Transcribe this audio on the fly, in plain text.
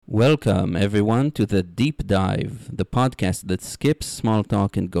Welcome, everyone, to the Deep Dive, the podcast that skips small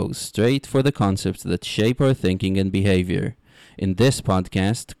talk and goes straight for the concepts that shape our thinking and behavior. In this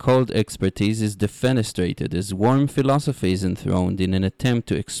podcast, cold expertise is defenestrated as warm philosophy is enthroned in an attempt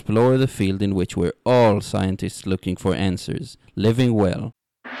to explore the field in which we're all scientists looking for answers, living well.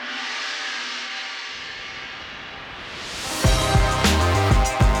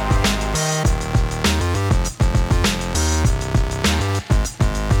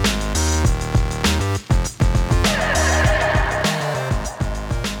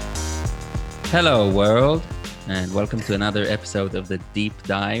 Hello, world, and welcome to another episode of the Deep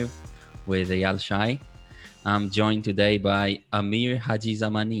Dive with Eyal Shai. I'm joined today by Amir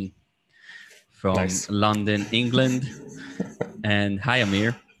Hajizamani from London, England. And hi,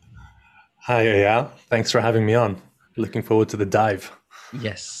 Amir. Hi, Eyal. Thanks for having me on. Looking forward to the dive.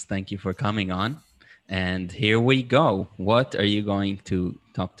 Yes, thank you for coming on. And here we go. What are you going to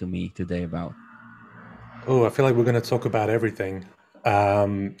talk to me today about? Oh, I feel like we're going to talk about everything.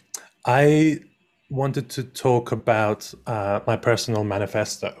 I wanted to talk about my personal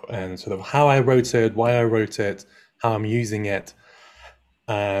manifesto and sort of how I wrote it, why I wrote it, how I'm using it,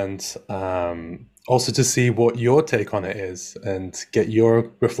 and also to see what your take on it is and get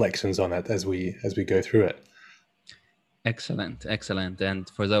your reflections on it as we go through it. Excellent. And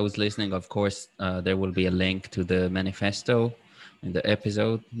for those listening, of course, there will be a link to the manifesto in the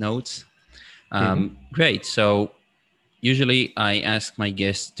episode notes. Great. So usually I ask my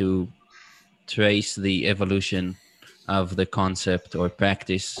guests to trace the evolution of the concept or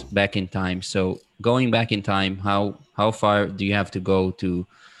practice back in time. So going back in time, how far do you have to go to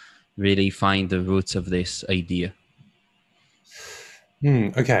really find the roots of this idea?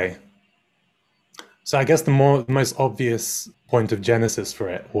 Okay. So I guess the most obvious point of genesis for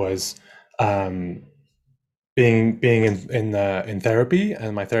it was being in therapy,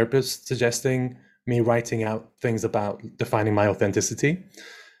 and my therapist suggesting me writing out things about defining my authenticity.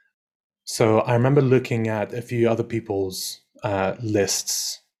 So I remember looking at a few other people's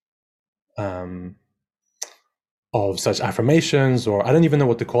lists of such affirmations, or I don't even know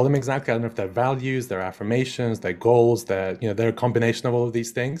what to call them exactly. I don't know if they're values, they're affirmations, they're goals, they're a combination of all of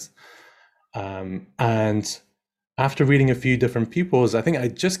these things. And after reading a few different people's, I think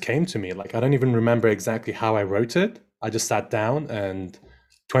it just came to me. Like, I don't even remember exactly how I wrote it. I just sat down and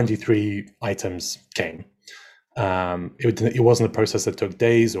 23 items came. It wasn't a process that took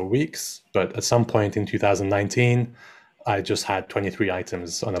days or weeks, but at some point in 2019, I just had 23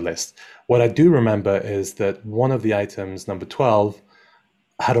 items on a list. What I do remember is that one of the items, number 12,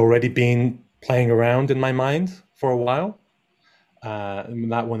 had already been playing around in my mind for a while.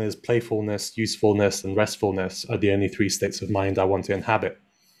 And that one is playfulness, usefulness, and restfulness are the only three states of mind I want to inhabit.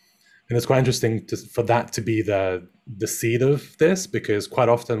 And it's quite interesting for that to be the seed of this, because quite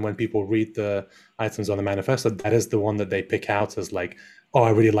often when people read the items on the manifesto, that is the one that they pick out as like, oh, I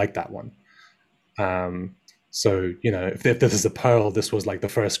really like that one. So, if this is a pearl, this was like the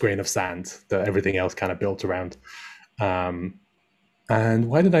first grain of sand that everything else kind of built around. And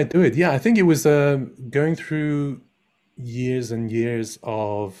why did I do it? Yeah, I think it was going through years and years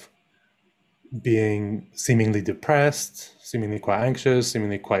of being seemingly depressed, seemingly quite anxious,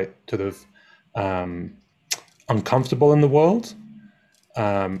 seemingly quite sort of uncomfortable in the world,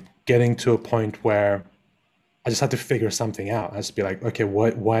 getting to a point where I just had to figure something out. I just be like, okay,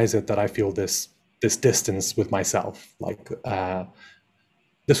 why is it that I feel this distance with myself? Like,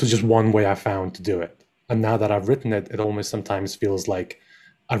 this was just one way I found to do it. And now that I've written it, it almost sometimes feels like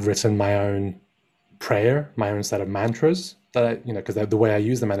I've written my own prayer, my own set of mantras that I, because the way I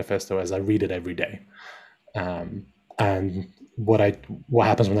use the manifesto is I read it every day. And what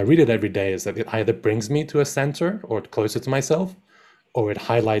happens when I read it every day is that it either brings me to a center or closer to myself, or it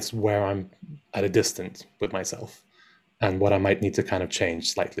highlights where I'm at a distance with myself and what I might need to kind of change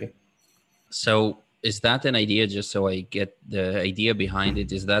slightly. So is that an idea, just so I get the idea behind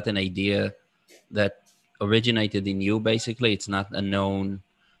it, is that an idea that originated in you, basically? It's not a known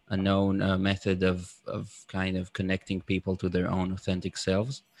method of kind of connecting people to their own authentic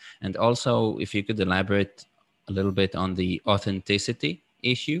selves? And also, if you could elaborate a little bit on the authenticity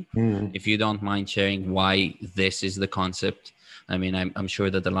issue, if you don't mind sharing why this is the concept. I mean, I'm sure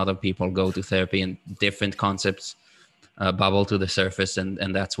that a lot of people go to therapy and different concepts bubble to the surface,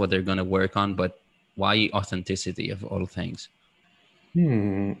 and that's what they're going to work on. But why authenticity of all things?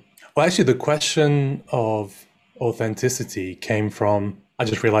 Well, actually, the question of authenticity came from, I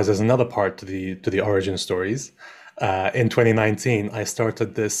just realized there's another part to the origin stories. In 2019, I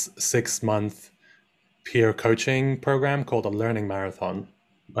started this 6-month peer coaching program called a learning marathon.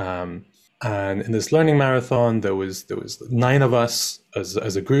 And in this learning marathon, there was 9 of us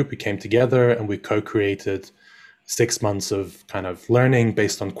as a group. We came together and we co-created 6 months of kind of learning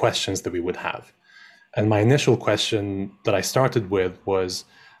based on questions that we would have. And my initial question that I started with was,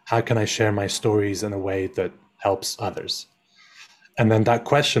 how can I share my stories in a way that helps others? And then that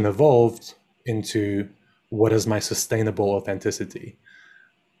question evolved into, what is my sustainable authenticity?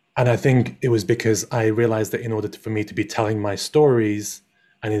 And I think it was because I realized that in order for me to be telling my stories,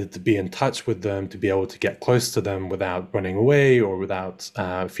 I needed to be in touch with them, to be able to get close to them without running away or without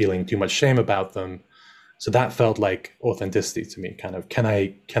feeling too much shame about them. So that felt like authenticity to me. Kind of, can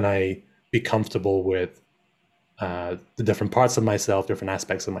I be comfortable with the different parts of myself, different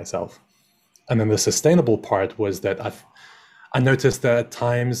aspects of myself? And then the sustainable part was that I noticed that at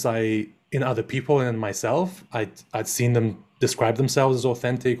times in other people and in myself, I'd seen them describe themselves as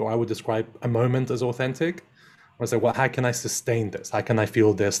authentic, or I would describe a moment as authentic. I was like, well, how can I sustain this? How can I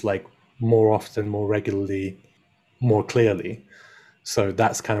feel this like more often, more regularly, more clearly? So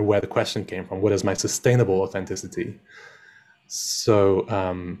that's kind of where the question came from. What is my sustainable authenticity? So,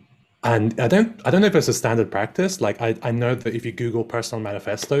 and I don't know if it's a standard practice. Like I know that if you Google personal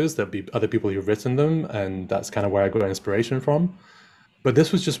manifestos, there'll be other people who've written them, and that's kind of where I got inspiration from. But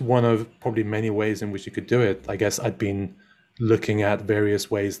this was just one of probably many ways in which you could do it. I guess I'd been looking at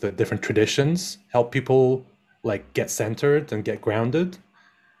various ways that different traditions help people like get centered and get grounded.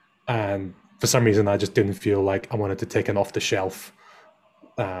 And for some reason, I just didn't feel like I wanted to take an off the shelf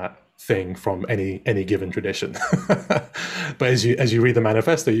uh, thing from any given tradition. But as you read the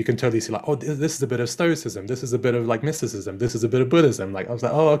manifesto, you can totally see like, oh, this is a bit of stoicism, this is a bit of like mysticism, this is a bit of Buddhism. Like I was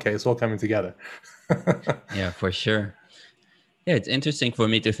like, oh, okay, it's all coming together. Yeah, for sure. Yeah, it's interesting for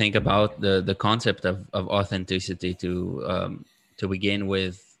me to think about the concept of authenticity to begin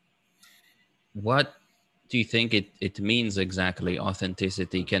with. What do you think it means exactly,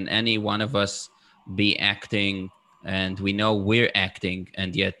 authenticity? Can any one of us be acting and we know we're acting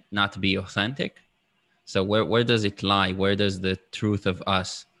and yet not be authentic? So where does it lie? Where does the truth of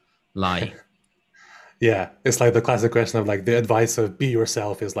us lie? Yeah, it's like the classic question of like the advice of be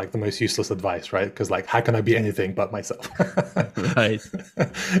yourself is like the most useless advice, right? Because like, how can I be anything but myself? Right.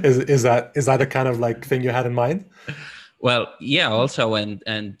 Is that a kind of like thing you had in mind? Well, yeah, also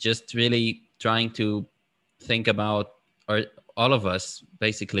and just really trying to think about, or all of us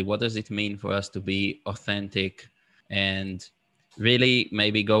basically, what does it mean for us to be authentic, and really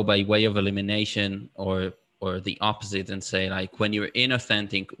maybe go by way of elimination or the opposite and say, like, when you're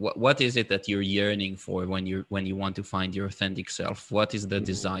inauthentic, what is it that you're yearning for when you want to find your authentic self? What is the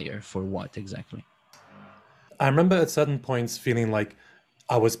desire for what exactly? I remember at certain points feeling like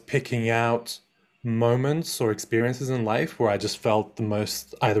I was picking out moments or experiences in life where I just felt the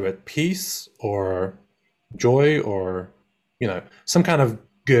most either at peace or joy or, some kind of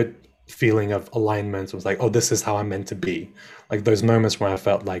good feeling of alignment. It was like, oh, this is how I'm meant to be. Like those moments where I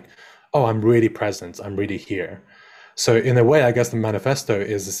felt like, oh, I'm really present, I'm really here. So in a way, I guess the manifesto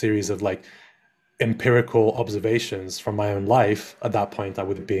is a series of like empirical observations from my own life. At that point, I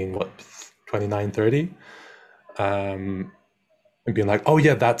would have been what, 29, 30. And being like, oh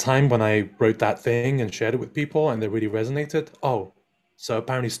yeah, that time when I wrote that thing and shared it with people and they really resonated. Oh, so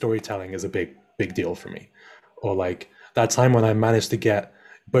apparently storytelling is a big deal for me. Or like that time when I managed to get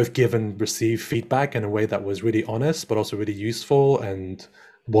both give and receive feedback in a way that was really honest, but also really useful and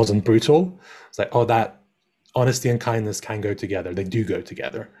wasn't brutal. It's like, oh, that honesty and kindness can go together. They do go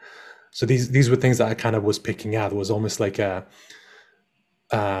together. So these were things that I kind of was picking out. It was almost like uh,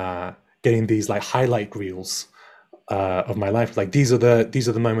 getting these like highlight reels of my life. Like these are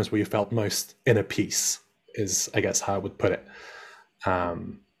the moments where you felt most inner peace. Is I guess how I would put it.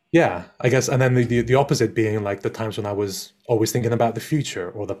 Yeah, I guess, and then the opposite being like the times when I was always thinking about the future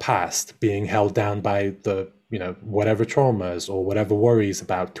or the past, being held down by the whatever traumas or whatever worries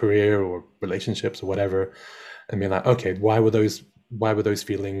about career or relationships or whatever, and being like, okay, why were those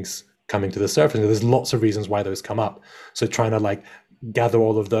feelings coming to the surface? And there's lots of reasons why those come up. So trying to like gather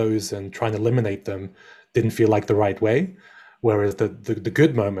all of those and trying to eliminate them didn't feel like the right way. Whereas the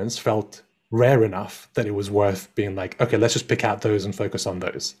good moments felt rare enough that it was worth being like, okay, let's just pick out those and focus on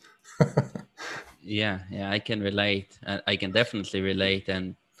those. Yeah, I can relate. I can definitely relate,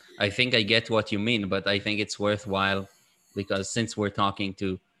 and I think I get what you mean. But I think it's worthwhile because since we're talking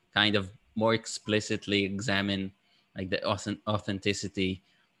to kind of more explicitly examine like the authenticity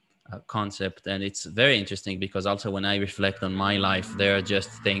concept, and it's very interesting because also when I reflect on my life, there are just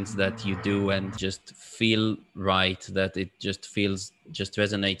things that you do and just feel right, that it just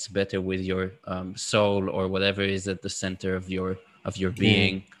resonates better with your soul or whatever is at the center of your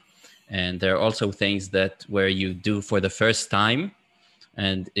being. And there are also things that where you do for the first time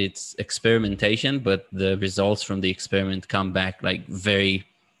and it's experimentation, but the results from the experiment come back like very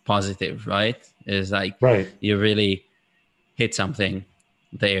positive, right? It's like Right. you really hit something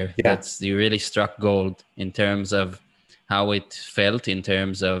there. Yeah. That's, you really struck gold in terms of how it felt, in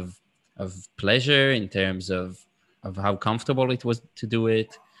terms of pleasure, in terms of how comfortable it was to do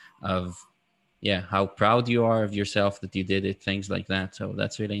it, of yeah, how proud you are of yourself that you did it, things like that. So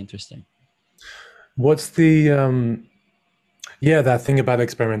that's really interesting. What's the yeah, that thing about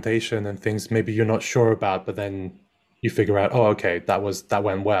experimentation and things maybe you're not sure about, but then you figure out, oh, okay, that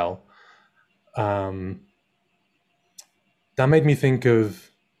went well. Um, that made me think of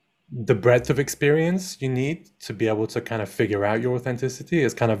the breadth of experience you need to be able to kind of figure out your authenticity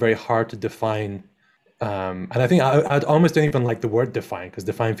is kind of very hard to define. And I think I almost don't even like the word define, because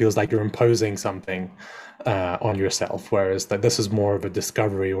define feels like you're imposing something on yourself, whereas that this is more of a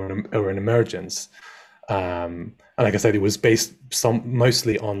discovery or an emergence. And like I said, it was based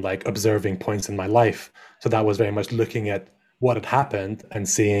mostly on like observing points in my life. So that was very much looking at what had happened and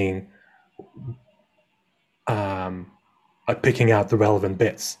seeing, um, like picking out the relevant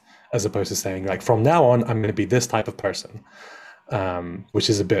bits, as opposed to saying like from now on I'm going to be this type of person, which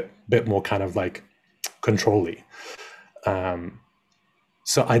is a bit more kind of like control-y. Um,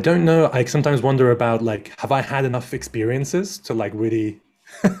 so I don't know. I sometimes wonder about like, have I had enough experiences to like really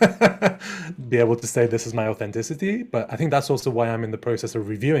be able to say this is my authenticity? But I think that's also why I'm in the process of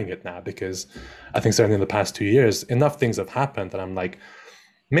reviewing it now, because I think certainly in the past 2 years, enough things have happened that I'm like,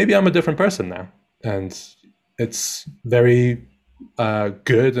 maybe I'm a different person now. And it's very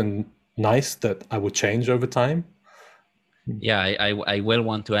good and nice that I would change over time. Yeah, I will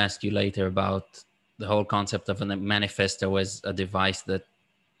want to ask you later about the whole concept of a manifesto as a device that,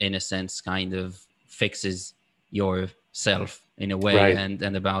 in a sense, kind of fixes yourself in a way, Right.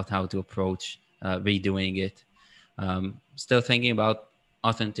 and about how to approach redoing it. Still thinking about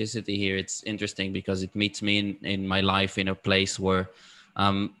authenticity here. It's interesting because it meets me in my life in a place where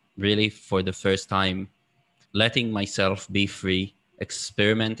I'm really, for the first time, letting myself be free,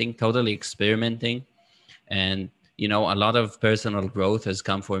 experimenting, totally experimenting. And, you know, a lot of personal growth has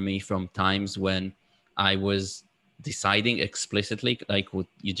come for me from times when I was deciding explicitly, like what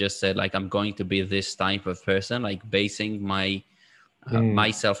you just said, like I'm going to be this type of person, like basing my Mm,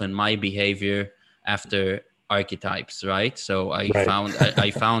 myself and my behavior after archetypes, right? So right.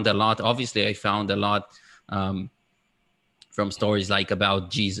 I found a lot. Obviously, I found a lot um, from stories like about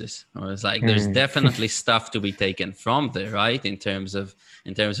Jesus. Or it's like there's Mm, definitely stuff to be taken from there, right? In terms of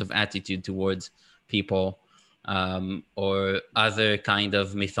attitude towards people, or other kind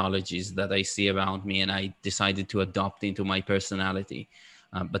of mythologies that I see around me, and I decided to adopt into my personality.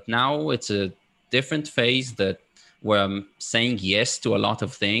 But now it's a different phase that where I'm saying yes to a lot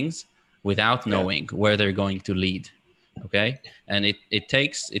of things without yeah. knowing where they're going to lead. Okay, and it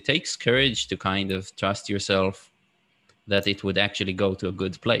takes courage to kind of trust yourself that it would actually go to a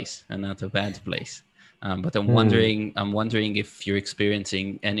good place and not a bad place. But Mm. I'm wondering if you're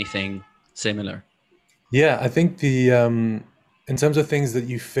experiencing anything similar. Yeah, I think the in terms of things that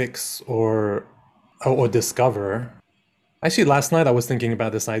you fix or discover. Actually, last night I was thinking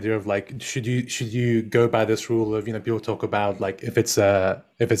about this idea of like, should you go by this rule of, people talk about like if it's a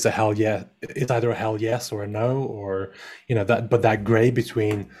hell yeah, it's either a hell yes or a no, or that, but that gray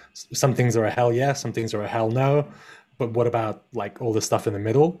between some things are a hell yes, some things are a hell no, but what about like all the stuff in the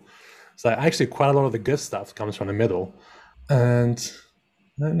middle? So actually quite a lot of the good stuff comes from the middle. And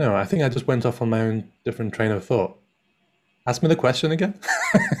I don't know, I think I just went off on my own different train of thought. Ask me the question again.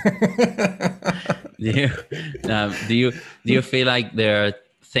 Do you, do you feel like there are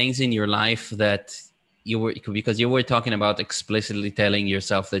things in your life that you were, because you were talking about explicitly telling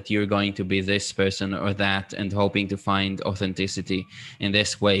yourself that you're going to be this person or that and hoping to find authenticity in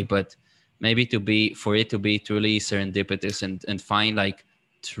this way, but maybe to be, for it to be truly serendipitous and find like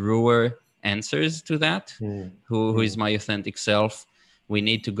truer answers to that, Mm, who is mm. my authentic self, we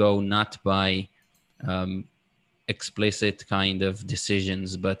need to go not by um, explicit kind of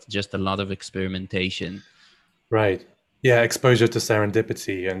decisions, but just a lot of experimentation. Right. Yeah, exposure to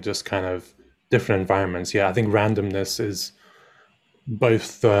serendipity and just kind of different environments. Yeah, I think randomness is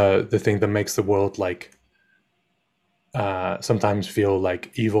both the thing that makes the world like sometimes feel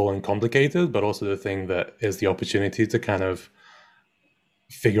like evil and complicated, but also the thing that is the opportunity to kind of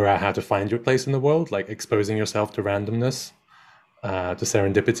figure out how to find your place in the world, like exposing yourself to randomness, to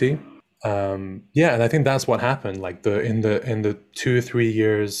serendipity. Yeah, and I think that's what happened. Like in the 2 or 3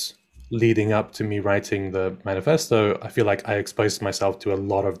 years leading up to me writing the manifesto, I feel like I exposed myself to a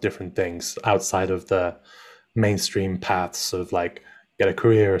lot of different things outside of the mainstream paths of like get a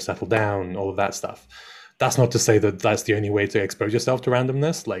career, settle down, all of that stuff. that's not to say that that's the only way to expose yourself to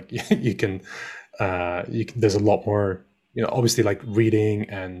randomness. Like there's a lot more, obviously like reading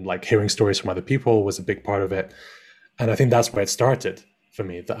and like hearing stories from other people was a big part of it. And I think that's where it started for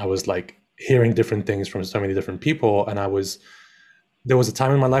me, that I was like hearing different things from so many different people. And there was a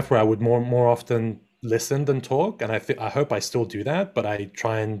time in my life where I would more often listen than talk. And I hope I still do that, but I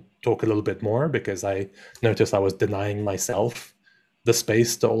try and talk a little bit more because I noticed I was denying myself the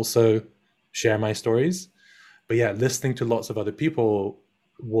space to also share my stories. But yeah, listening to lots of other people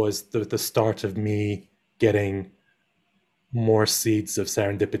was the start of me getting more seeds of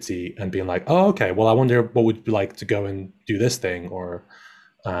serendipity and being like, oh, okay, well, I wonder what would be like to go and do this thing, or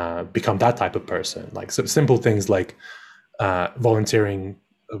become that type of person. Like so simple things like volunteering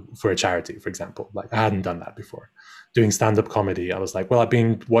for a charity, for example. Like I hadn't done that before. Doing stand-up comedy, I was like, well, I've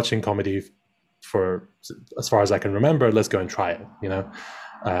been watching comedy for as far as I can remember. Let's go and try it.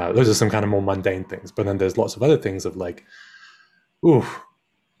 Those are some kind of more mundane things. But then there's lots of other things of like, ooh,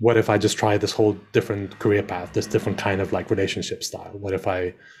 what if I just try this whole different career path, this different kind of like relationship style? What if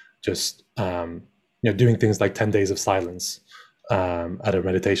I just, doing things like 10 days of silence at a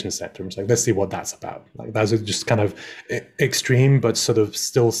meditation center? It's like, let's see what that's about. Like those are just kind of extreme, but sort of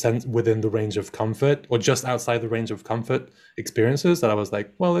still within the range of comfort, or just outside the range of comfort experiences that I was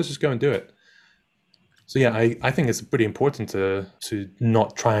like, well, let's just go and do it. So yeah, I think it's pretty important to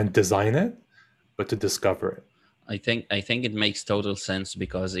not try and design it, but to discover it. I think it makes total sense,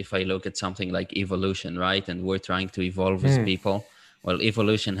 because if I look at something like evolution, right, and we're trying to evolve as people, well,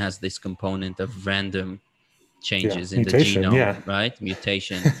 evolution has this component of random changes in the Mutation, genome, yeah. right?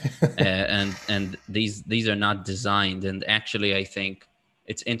 Mutation, and these are not designed. And actually, I think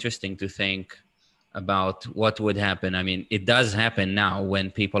it's interesting to think about what would happen. I mean, it does happen now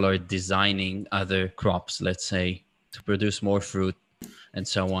when people are designing other crops, let's say, to produce more fruit and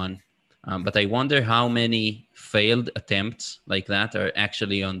so on. But I wonder how many failed attempts like that are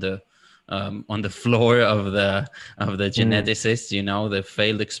actually on the floor of the geneticists. The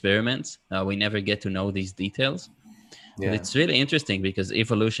failed experiments. We never get to know these details. Yeah. But it's really interesting, because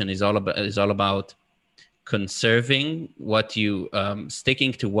evolution is all about conserving what you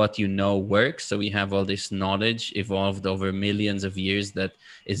sticking to what works. So we have all this knowledge evolved over millions of years that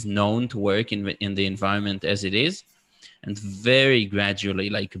is known to work in the environment as it is, and very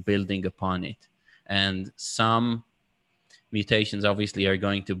gradually like building upon it. And some mutations obviously are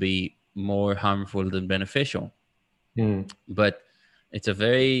going to be more harmful than beneficial. But it's a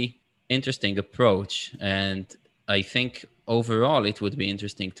very interesting approach, and I think overall it would be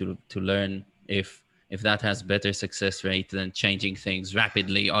interesting to learn if that has better success rate than changing things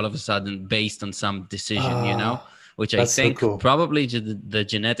rapidly all of a sudden based on some decision, which I That's so think cool. probably the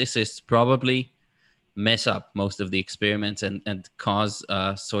geneticists probably mess up most of the experiments and cause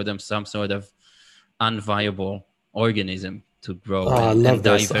some sort of unviable organism to grow I and love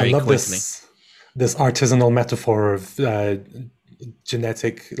die this. I very love quickly. this artisanal metaphor of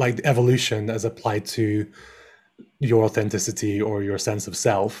genetic, like evolution as applied to your authenticity or your sense of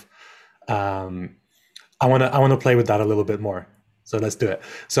self. I want to play with that a little bit more. So let's do it.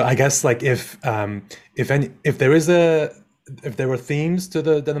 So I guess like if there were themes to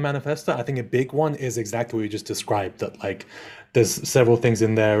the manifesto, I think a big one is exactly what you just described. That like there's several things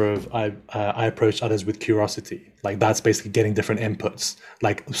in there of I approach others with curiosity. Like that's basically getting different inputs,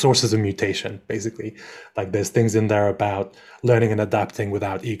 like sources of mutation, basically. Like there's things in there about learning and adapting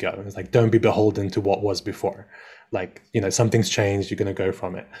without ego. It's like don't be beholden to what was before. Like something's changed, you're going to go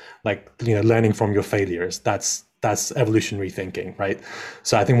from it. Like learning from your failures. That's evolutionary thinking, right?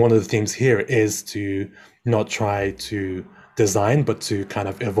 So I think one of the themes here is to not try to design, but to kind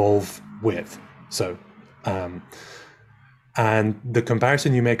of evolve with. So and the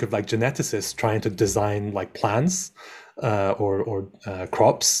comparison you make of like geneticists trying to design like plants or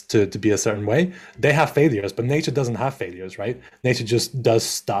crops to be a certain way, they have failures, but nature doesn't have failures, right? Nature just does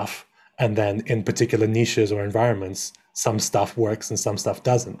stuff, and then in particular niches or environments, some stuff works and some stuff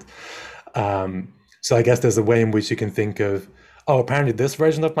doesn't. So I guess there's a way in which you can think of, oh, apparently this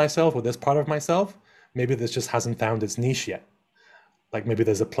version of myself or this part of myself, maybe this just hasn't found its niche yet. Like maybe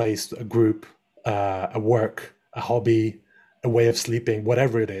there's a place, a group, a work, a hobby, a way of sleeping,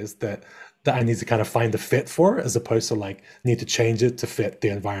 whatever it is that I need to kind of find the fit for, as opposed to like need to change it to fit the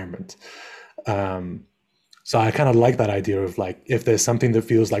environment. So I kind of like that idea of like, if there's something that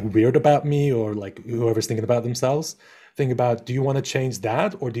feels like weird about me, or like whoever's thinking about themselves, think about, do you want to change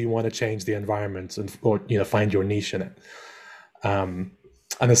that, or do you want to change the environment or find your niche in it? And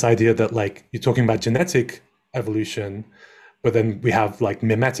this idea that like you're talking about genetic evolution, but then we have like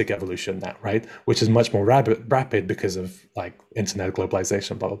mimetic evolution now, right? Which is much more rapid because of like internet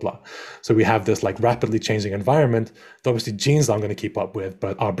globalization, blah, blah, blah. So we have this like rapidly changing environment that obviously genes aren't going to keep up with,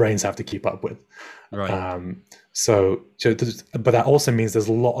 but our brains have to keep up with. Right. But that also means there's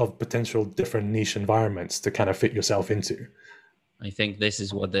a lot of potential different niche environments to kind of fit yourself into. I think this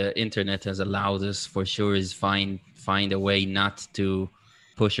is what the internet has allowed us for sure, is find a way not to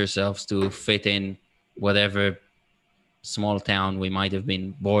push ourselves to fit in whatever small town we might have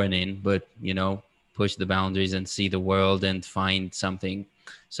been born in, but push the boundaries and see the world and find something.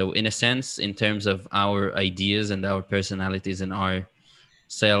 So in a sense, in terms of our ideas and our personalities and our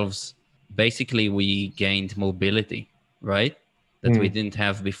selves, basically we gained mobility, right? That we didn't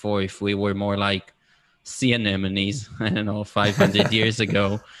have before. If we were more like sea anemones, I don't know, 500 years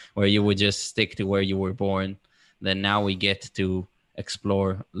ago, where you would just stick to where you were born, then now we get to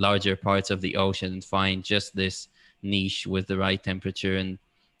explore larger parts of the ocean and find just this niche with the right temperature and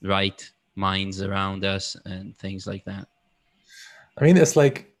right minds around us and things like that. I mean, it's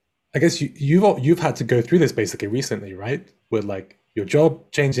like, I guess you've had to go through this basically recently, right? With like your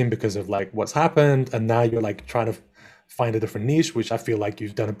job changing because of like what's happened, and now you're like trying to find a different niche, which I feel like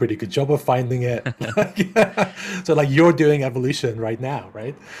you've done a pretty good job of finding it. So like you're doing evolution right now,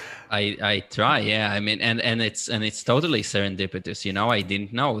 right? I try, yeah. I mean, and it's totally serendipitous. I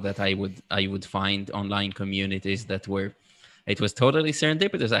didn't know that I would find online communities that were. It was totally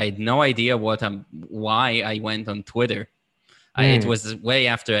serendipitous. I had no idea why I went on Twitter. It was way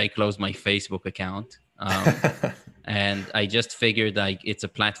after I closed my Facebook account, and I just figured like it's a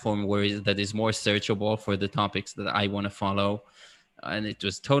platform that is more searchable for the topics that I want to follow. And it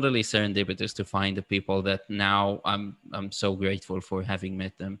was totally serendipitous to find the people that now I'm so grateful for having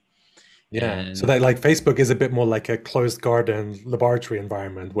met them. Yeah. So And that like Facebook is a bit more like a closed garden laboratory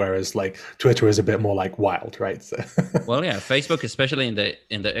environment, whereas like Twitter is a bit more like wild, right? So well, yeah, Facebook, especially in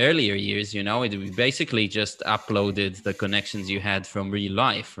the earlier years, it basically just uploaded the connections you had from real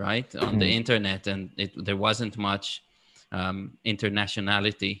life, right, on the internet, and there wasn't much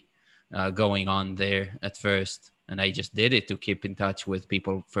internationality going on there at first. And I just did it to keep in touch with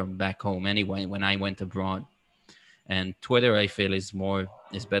people from back home anyway when I went abroad. And Twitter, I feel, is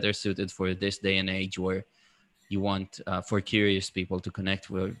better suited for this day and age, where you want for curious people to connect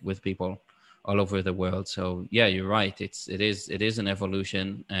with people all over the world. So yeah, you're right. It is an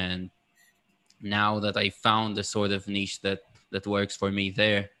evolution, and now that I found the sort of niche that works for me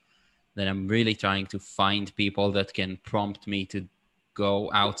there, then I'm really trying to find people that can prompt me to go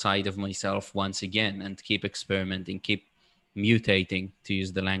outside of myself once again and keep experimenting, keep mutating, to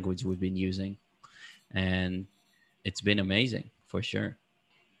use the language we've been using. And it's been amazing for sure.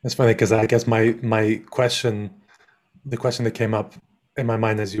 it's funny because I guess my question, the question that came up in my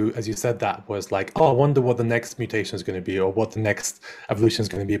mind as you said that was like, oh, I wonder what the next mutation is going to be or what the next evolution is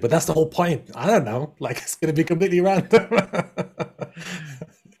going to be. But that's the whole point. I don't know. Like it's going to be completely random.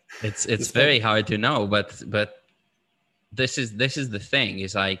 It's Just like, very hard to know, but this is the thing,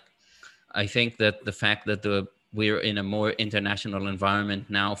 is like, I think that the fact that we're in a more international environment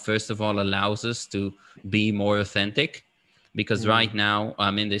now, first of all, allows us to be more authentic, because right now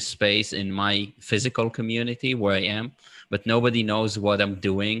I'm in this space in my physical community where I am, but nobody knows what I'm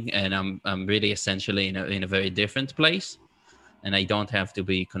doing, and I'm really essentially in a very different place, and I don't have to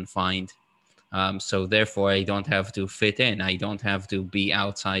be confined. So therefore, I don't have to fit in. I don't have to be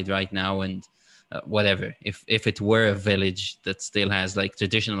outside right now and whatever. If it were a village that still has like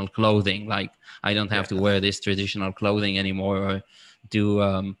traditional clothing, like I don't have to yeah. wear this traditional clothing anymore, or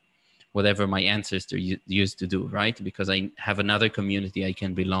do whatever my ancestors used to do, right? Because I have another community I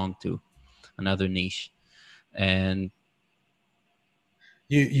can belong to, another niche. And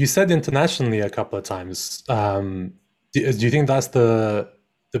You said internationally a couple of times. Do you think that's the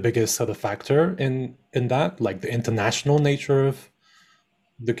biggest sort of factor in that, like the international nature of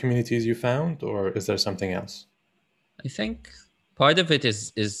the communities you found, or is there something else? I think part of it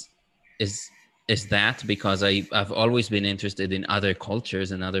is is that because I've always been interested in other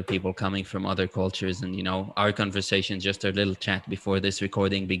cultures and other people coming from other cultures. And our conversation, just our little chat before this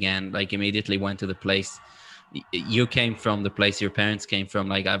recording began, like immediately went to the place you came from, the place your parents came from.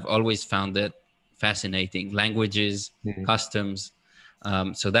 Like I've always found that fascinating, languages, Mhm. customs.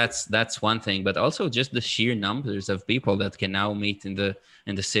 So that's one thing, but also just the sheer numbers of people that can now meet in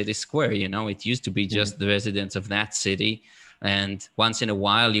the city square. It used to be Mhm. just the residents of that city, and once in a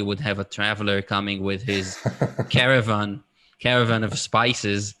while you would have a traveler coming with his caravan caravan of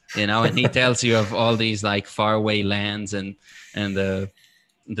spices, and he tells you of all these like faraway lands and the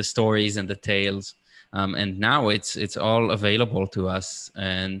stories and the tales. And now it's all available to us,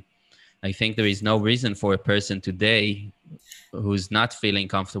 and I think there is no reason for a person today who's not feeling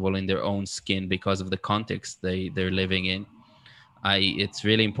comfortable in their own skin because of the context they're living in. It's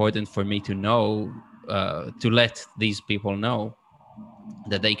really important for me to know, to let these people know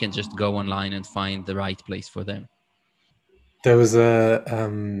that they can just go online and find the right place for them. There was a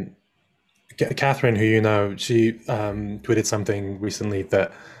Catherine, who you know, she tweeted something recently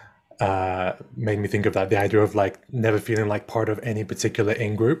that made me think of that, the idea of like never feeling like part of any particular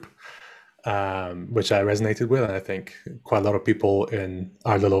in group, which I resonated with, and I think quite a lot of people in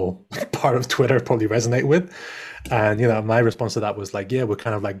our little part of Twitter probably resonate with. And my response to that was like, yeah, we're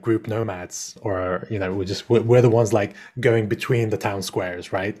kind of like group nomads, or we're the ones like going between the town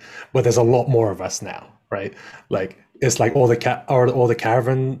squares, right? But there's a lot more of us now, right? Like it's like all the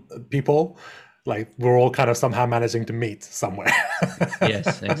caravan people, like we're all kind of somehow managing to meet somewhere.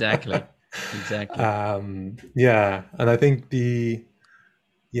 Yes, exactly. Exactly. Yeah, and I think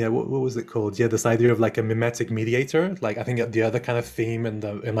what was it called? Yeah, this idea of like a mimetic mediator. Like I think the other kind of theme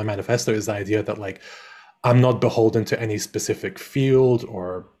in my manifesto is the idea that like I'm not beholden to any specific field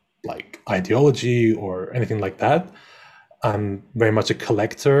or like ideology or anything like that. I'm very much a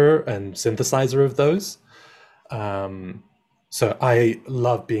collector and synthesizer of those. Um, so I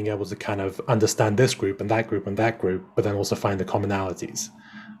love being able to kind of understand this group and that group and that group, but then also find the commonalities.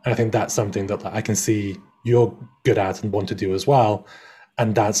 And I think that's something that I can see you're good at and want to do as well.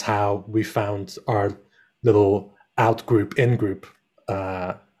 And that's how we found our little out group, in group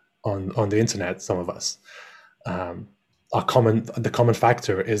on the internet. Some of us, um, the common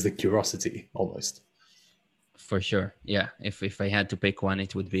factor is the curiosity, almost. For sure. Yeah. If I had to pick one,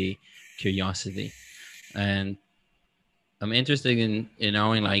 it would be curiosity. And I'm interested in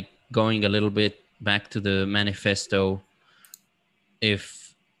knowing, like, going a little bit back to the manifesto,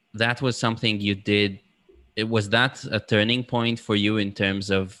 if that was something you did, it was that a turning point for you in terms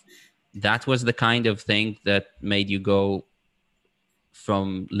of that was the kind of thing that made you go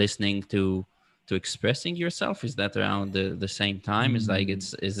from listening to expressing yourself? Is that around the same time? Is like, Mm.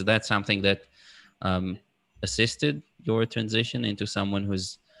 it's is that something that um assisted your transition into someone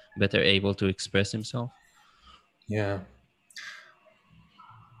who's better able to express himself? Yeah.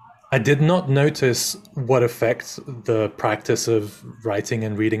 I did not notice what effect the practice of writing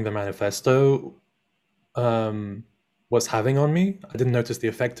and reading the manifesto um, was having on me. I didn't notice the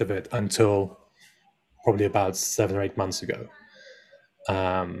effect of it until probably about 7 or 8 months ago.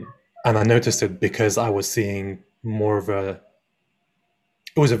 And I noticed it because I was seeing more of it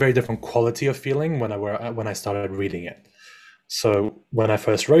was a very different quality of feeling when I started reading it. So when I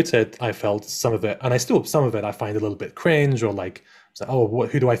first wrote it, I felt some of it, and I still some of it I find a little bit cringe, or like,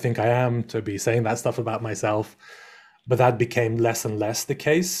 who do I think I am to be saying that stuff about myself? But that became less and less the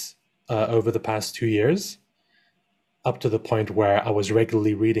case over the past 2 years, up to the point where I was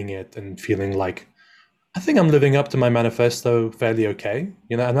regularly reading it and feeling like I think I'm living up to my manifesto fairly okay.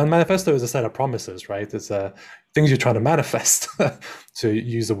 And then manifesto is a set of promises, right? It's things you're trying to manifest, to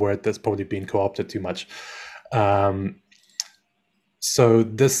use a word that's probably been co-opted too much. Um, so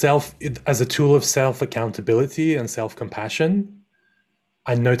as a tool of self accountability and self compassion,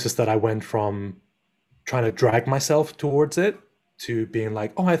 I noticed that I went from trying to drag myself towards it to being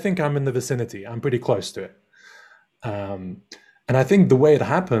like, oh, I think I'm in the vicinity. I'm pretty close to it. Um, and I think the way it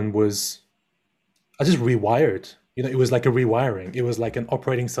happened was I just rewired. It was like a rewiring. It was like an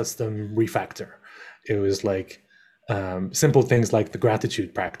operating system refactor. It was like simple things like the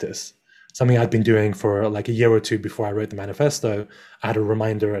gratitude practice, something I'd been doing for like a year or two before I wrote the manifesto. I had a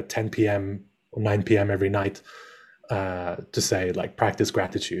reminder at 10 p.m. or 9 p.m. every night to say like practice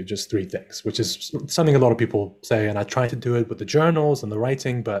gratitude, just 3 things, which is something a lot of people say. And I tried to do it with the journals and the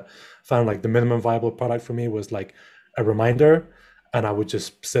writing, but found like the minimum viable product for me was like a reminder. And I would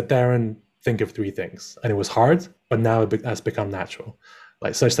just sit there and think of 3 things. And it was hard, but now it has become natural.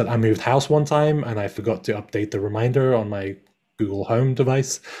 Like such that I moved house one time and I forgot to update the reminder on my Google Home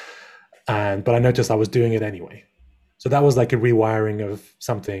device. But I noticed I was doing it anyway. So that was like a rewiring of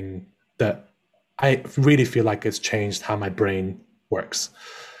something that I really feel like it's changed how my brain works.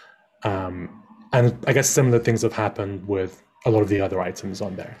 And I guess similar things have happened with a lot of the other items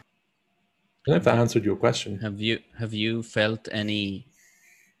on there. I don't know if Have that you answered your question. have you felt any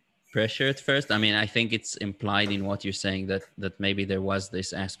pressure at first? I mean, I think it's implied in what you're saying that maybe there was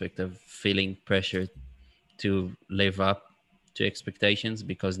this aspect of feeling pressure to live up to expectations,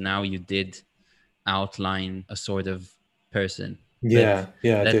 because now you did outline a sort of person that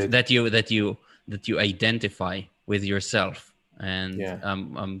Yeah, I that did. that you that you that you identify with yourself. And Yeah.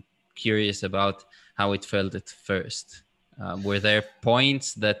 I'm curious about how it felt at first. Were there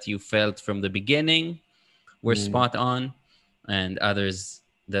points that you felt from the beginning were Mm. spot on, and others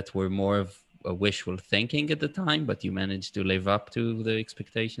that were more of a wishful thinking at the time, but you managed to live up to the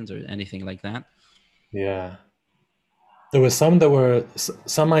expectations or anything like that? Yeah. There were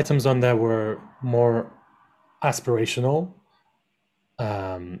some items on there were more aspirational,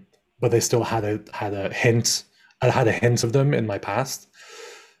 but they still had a hint. I had a hint of them in my past.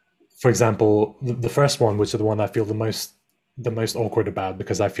 For example, the first one, which is the one I feel the most awkward about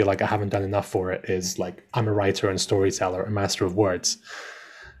because I feel like I haven't done enough for it, is like I'm a writer and storyteller, a master of words.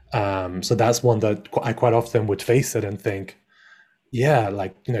 So that's one that I quite often would face it and think, yeah,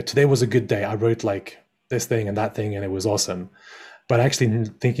 like today was a good day. I wrote like this thing and that thing, and it was awesome. But actually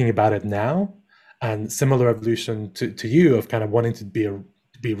thinking about it now, and similar evolution to you of kind of wanting to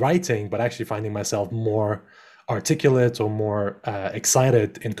be writing, but actually finding myself more articulate or more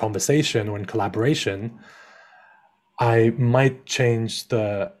excited in conversation or in collaboration, I might change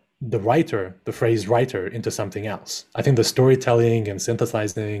the phrase writer into something else. I think the storytelling and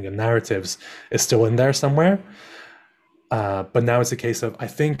synthesizing and narratives is still in there somewhere. But now it's a case of I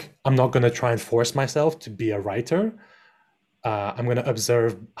think I'm not going to try and force myself to be a writer. I'm going to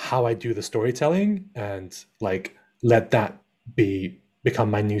observe how I do the storytelling and like let that become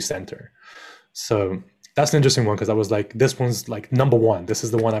my new center. So that's an interesting one because I was like, this one's like number one. This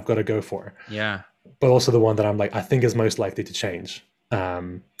is the one I've got to go for. Yeah. But also the one that I'm like, I think is most likely to change.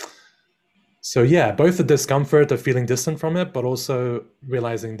 So yeah, both the discomfort of feeling distant from it, but also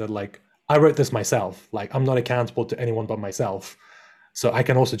realizing that like I wrote this myself. Like I'm not accountable to anyone but myself. So I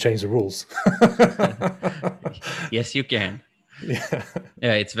can also change the rules. Yes, you can. Yeah.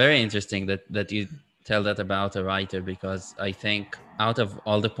 Yeah, it's very interesting that you tell that about a writer, because I think out of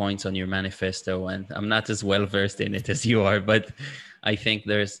all the points on your manifesto, and I'm not as well versed in it as you are, but I think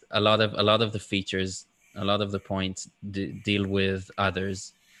there's a lot of the features, a lot of the points deal with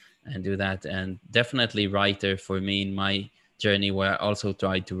others and do that. And definitely writer for me in my journey, where I also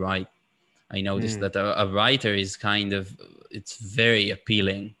tried to write, I noticed that a writer is it's very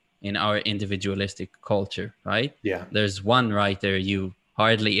appealing in our individualistic culture, right? Yeah. There's one writer, you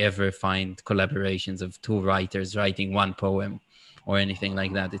hardly ever find collaborations of two writers writing one poem or anything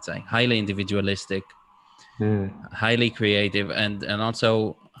like that. It's like highly individualistic, highly creative, and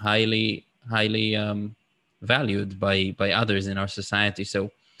also highly valued by others in our society.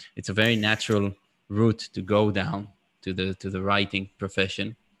 So it's a very natural route to go down to the writing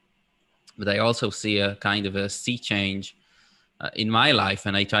profession. But I also see a kind of a sea change in my life,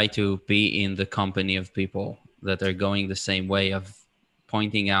 and I try to be in the company of people that are going the same way, of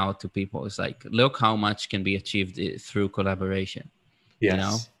pointing out to people, it's like, look how much can be achieved through collaboration.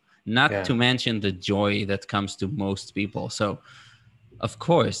 Yes. Not Yeah. to mention the joy that comes to most people. So of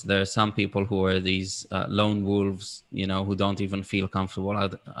course there are some people who are these lone wolves, who don't even feel comfortable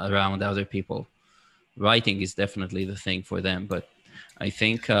around other people. Writing is definitely the thing for them, but I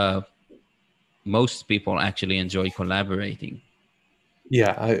think most people actually enjoy collaborating.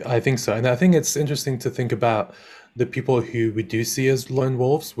 Yeah, I think so. And I think it's interesting to think about the people who we do see as lone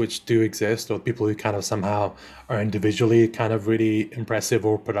wolves, which do exist, or people who kind of somehow are individually kind of really impressive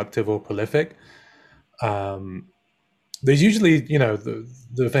or productive or prolific. There's usually,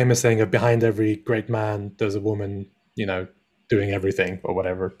 the famous saying of behind every great man, there's a woman, doing everything or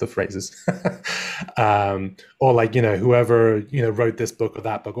whatever the phrase is. Or like, whoever, wrote this book or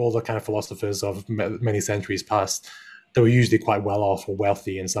that book, all the kind of philosophers of many centuries past, they were usually quite well off or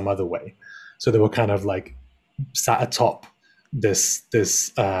wealthy in some other way. So they were kind of like sat atop this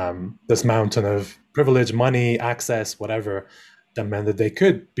mountain of privilege, money, access, whatever, that meant that they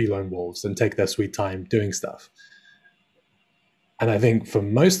could be lone wolves and take their sweet time doing stuff. And I think for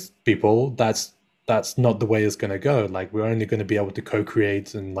most people, that's not the way it's going to go. Like we're only going to be able to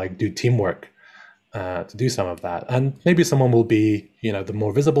co-create and like do teamwork to do some of that. And maybe someone will be, the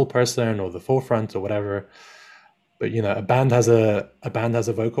more visible person or the forefront or whatever. But a band has a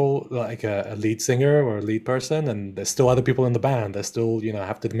vocal, like a lead singer or a lead person, and there's still other people in the band. They still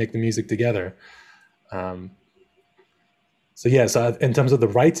have to make the music together. So yeah, so in terms of the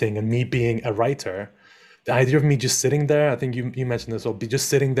writing and me being a writer, the idea of me just sitting there, I think you mentioned this, or be just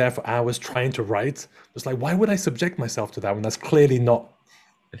sitting there for hours trying to write, it's like, why would I subject myself to that when that's clearly not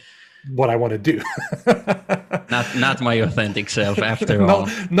what I want to do? Not my authentic self, after all.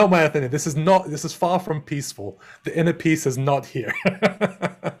 Not my authentic. This is far from peaceful. The inner peace is not here.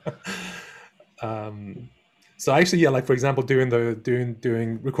 So actually, yeah, like for example,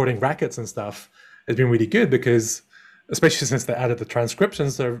 doing recording rackets and stuff has been really good because, especially since they added the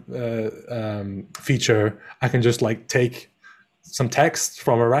transcriptions feature, I can just like take some text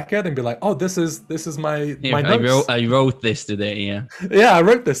from a racket and be like, oh, this is my notes. I wrote this today. Yeah. Yeah, I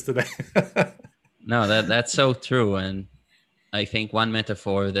wrote this today. No, that's so true. And I think one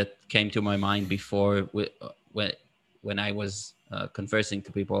metaphor that came to my mind before when I was conversing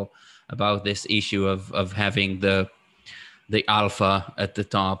to people about this issue of having the alpha at the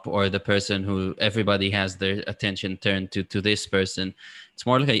top, or the person who everybody has their attention turned to this person. It's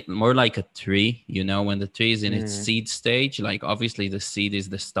more like a tree, you know, when the tree is in its Mm. seed stage. Like obviously the seed is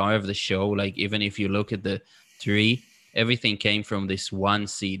the star of the show. Like even if you look at the tree, everything came from this one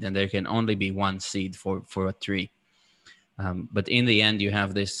seed, and there can only be one seed for a tree. But in the end, you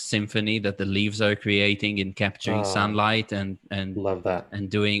have this symphony that the leaves are creating in capturing Oh, sunlight and love that. and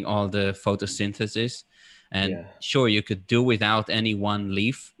doing all the photosynthesis. And Yeah. sure, you could do without any one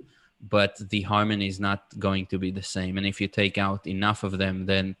leaf, but the harmony is not going to be the same. And if you take out enough of them,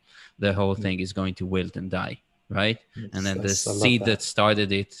 then the whole thing is going to wilt and die, right? And then the I love seed that that.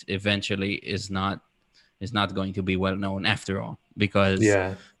 started it eventually is not going to be well known after all, because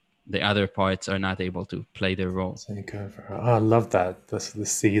Yeah. the other parts are not able to play their role. Take over. Oh, I love that. That's the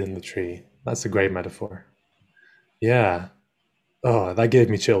seed in the tree. That's a great metaphor. Yeah. Oh, that gave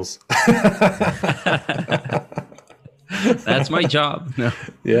me chills. That's my job. No,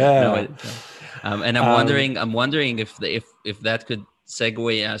 no. Yeah. And Um, I'm wondering if that could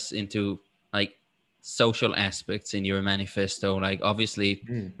segue us into like social aspects in your manifesto. Like obviously it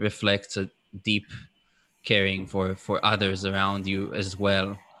mm, reflects a deep caring for others around you as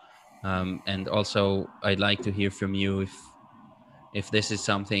well. And also, I'd like to hear from you if this is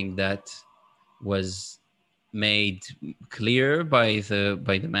something that was made clear by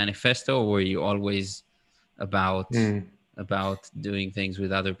the manifesto, or were you always about mm, doing things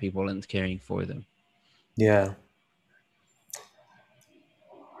with other people and caring for them? yeah.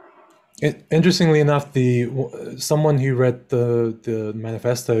 Interestingly enough, the someone who read the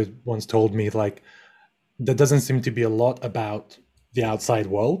manifesto once told me like there doesn't seem to be a lot about the outside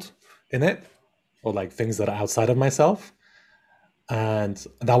world in it, or like things that are outside of myself, and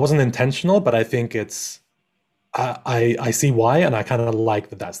that wasn't intentional, but I think it's I see why, and I kind of like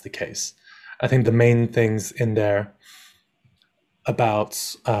that that's the case. I think the main things in there about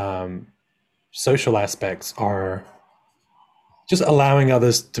social aspects are just allowing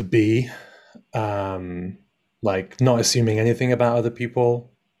others to be, um, like not assuming anything about other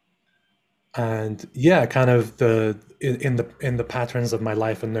people, and yeah, kind of in the patterns of my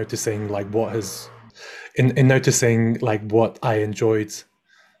life, and noticing like what has in noticing like what I enjoyed,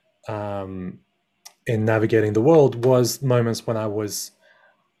 um, in navigating the world was moments when I was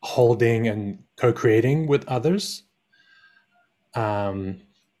holding and co-creating with others, um,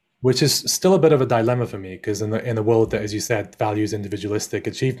 which is still a bit of a dilemma for me because in a world that, as you said, values individualistic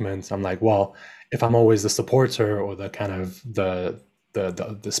achievements, I'm like, well, if I'm always the supporter or the kind of the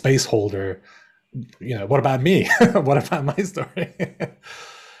space holder, you know, what about me? What about my story?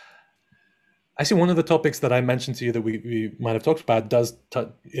 Actually, one of the topics that I mentioned to you that we might have talked about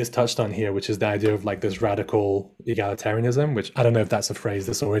is touched on here, which is the idea of like this radical egalitarianism, which I don't know if that's a phrase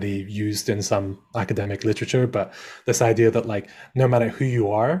that's already used in some academic literature, but this idea that like no matter who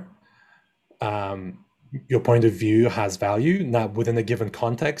you are, um, your point of view has value. Now, within a given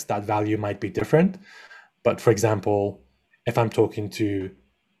context, that value might be different. But for example, if I'm talking to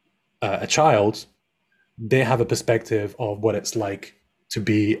a child, they have a perspective of what it's like to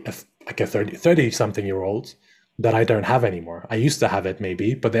be like a 30 something year old that I don't have anymore. I used to have it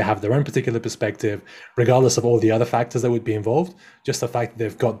maybe, but they have their own particular perspective, regardless of all the other factors that would be involved. Just the fact that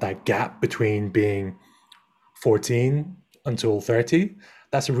they've got that gap between being 14 until 30,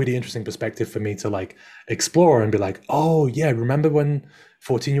 that's a really interesting perspective for me to like explore and be like, oh yeah, remember when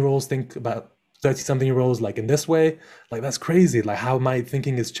 14-year-olds think about 30 something year olds like in this way? Like that's crazy, like how my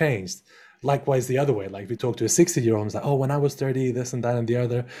thinking has changed. Likewise the other way, like if we talk to a 60-year-old, it's like, oh, when I was 30, this and that and the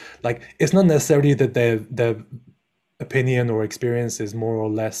other. Like it's not necessarily that their opinion or experience is more or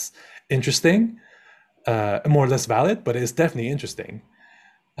less interesting, more or less valid, but it's definitely interesting.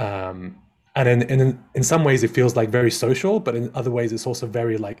 um, and in some ways it feels like very social, but in other ways it's also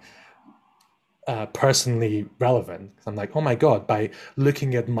very like personally relevant. I'm like, oh my god, by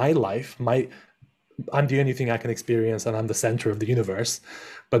looking at my life, my I'm the only thing I can experience, and I'm the center of the universe.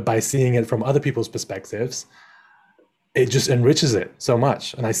 But by seeing it from other people's perspectives, it just enriches it so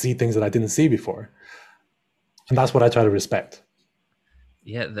much, and I see things that I didn't see before, and that's what I try to respect.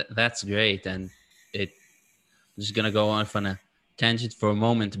 Yeah, that's great. And it I'm just gonna go off on a tangent for a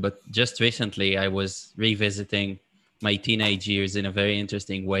moment, but just recently I was revisiting my teenage years in a very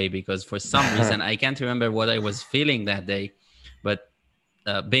interesting way, because for some reason I can't remember what I was feeling that day, but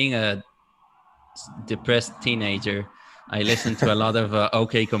being a depressed teenager, I listened to a lot of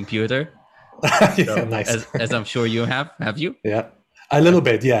OK Computer. Yeah, So nice. as I'm sure you have you? Yeah, A little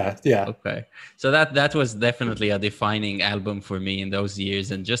bit, yeah, yeah. Okay. So that was definitely a defining album for me in those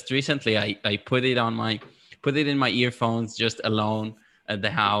years. And just recently I put it in my earphones just alone at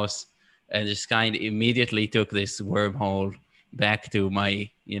the house, and just kind of immediately took this wormhole back to my,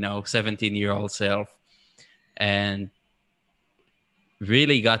 17-year-old self, and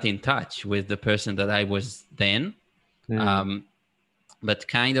really got in touch with the person that I was then. Mm, Um, but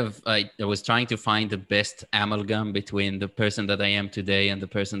kind of I was trying to find the best amalgam between the person that I am today and the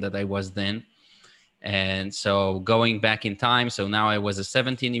person that I was then. And so going back in time, so now I was a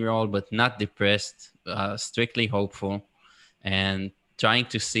 17-year-old, but not depressed, strictly hopeful, and trying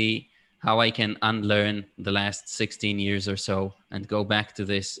to see how I can unlearn the last 16 years or so and go back to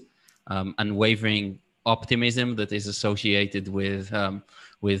this unwavering optimism that is associated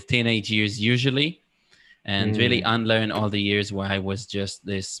with teenage years usually, and really mm, unlearn all the years where I was just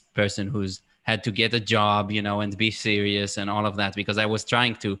this person who's had to get a job, and be serious and all of that, because I was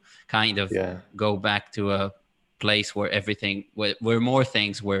trying to kind of yeah. go back to a place where everything, where more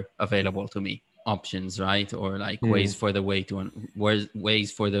things were available to me, options, right? Or like Mm, ways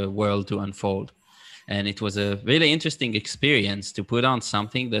for the world to unfold. And it was a really interesting experience to put on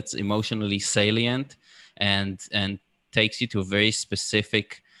something that's emotionally salient and takes you to a very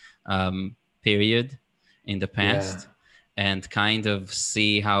specific period in the yeah. past, and kind of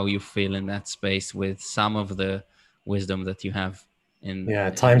see how you feel in that space with some of the wisdom that you have in Yeah.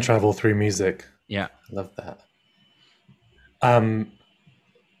 Time in travel through music. yeah. Love that. Um,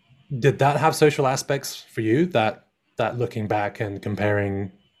 did that have social aspects for you? That looking back and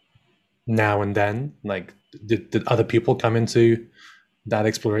comparing now and then, like, did other people come into that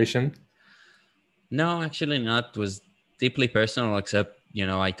exploration? No, actually not. It was deeply personal, except,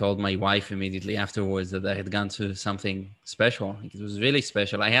 I told my wife immediately afterwards that I had gone through something special. It was really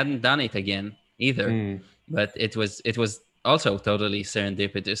special. I hadn't done it again either, Mm, but it was also totally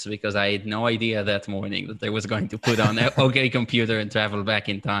serendipitous, because I had no idea that morning that I was going to put on OK Computer and travel back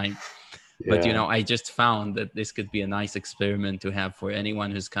in time. But yeah. I just found that this could be a nice experiment to have for anyone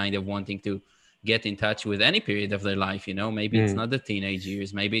who's kind of wanting to get in touch with any period of their life. Maybe it's Mm, not the teenage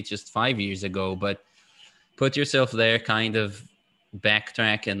years, maybe it's just 5 years ago, but put yourself there, kind of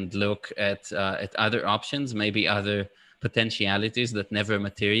backtrack and look at other options, maybe other potentialities that never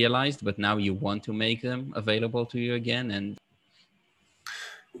materialized, but now you want to make them available to you again. And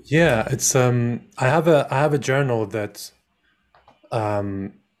yeah. It's I have a journal that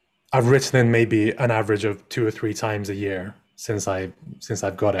um I've written in maybe an average of 2 or 3 times a year since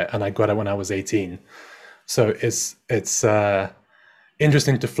I've got it, and I got it when I was 18. So it's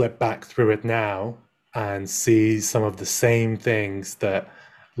interesting to flip back through it now and see some of the same things that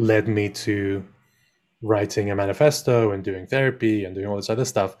led me to writing a manifesto and doing therapy and doing all this other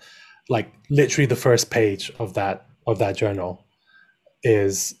stuff. Like literally, the first page of that journal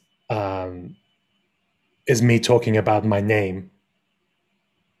is um, is me talking about my name,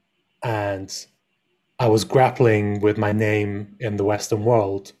 and I was grappling with my name in the Western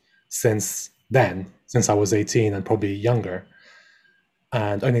world since then, since I was 18 and probably younger.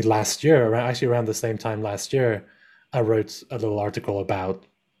 And only last year, actually around the same time last year, I wrote a little article about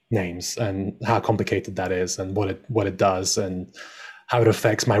names and how complicated that is and what it does and how it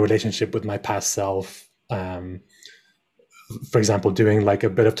affects my relationship with my past self. For example, doing like a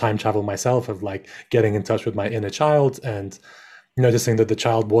bit of time travel myself of like getting in touch with my inner child and noticing that the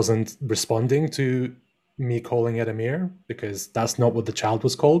child wasn't responding to me calling it Amir because that's not what the child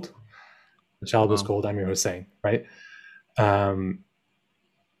was called. The child was wow, called Amir Hussein, right? Um,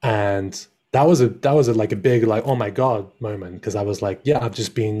 and that was like a big like oh my god moment because I was like yeah I've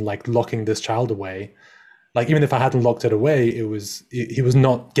just been like locking this child away. Like even if I hadn't locked it away, he was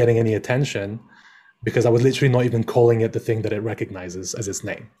not getting any attention because I was literally not even calling it the thing that it recognizes as its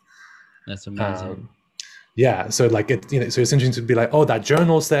name. that's amazing. Um, yeah, so like so it's interesting to be like, oh, that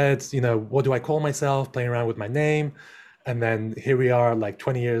journal said, what do I call myself? Playing around with my name, and then here we are, like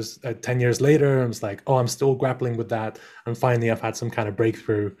 20 years, 10 years later. I'm just like, oh, I'm still grappling with that, and finally, I've had some kind of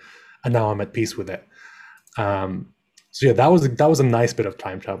breakthrough, and now I'm at peace with it. So yeah, that was a nice bit of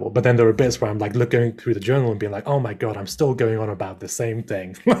time travel. But then there were bits where I'm like looking through the journal and being like, oh my god, I'm still going on about the same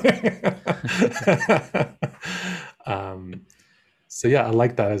thing. um, so yeah, I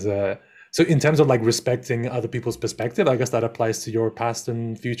like that as a so in terms of like respecting other people's perspective, I guess that applies to your past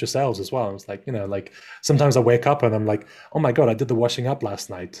and future selves as well. It's like, like sometimes I wake up and I'm like, oh my God, I did the washing up last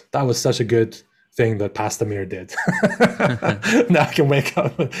night. That was such a good thing that Past Amir did. Now I can wake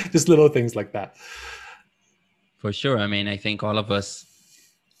up just little things like that. For sure. I mean, I think all of us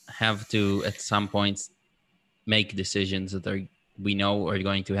have to at some points make decisions that we know are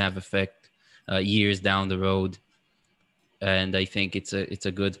going to have effect years down the road. and I think it's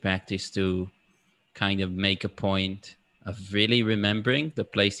a good practice to kind of make a point of really remembering the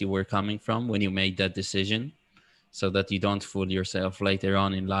place you were coming from when you made that decision, so that you don't fool yourself later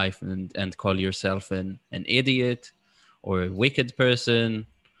on in life and call yourself an idiot or a wicked person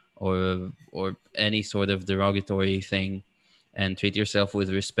or any sort of derogatory thing, and treat yourself with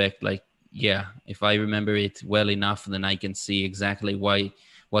respect. Like, yeah, if I remember it well enough, then I can see exactly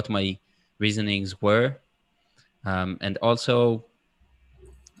what my reasonings were, and also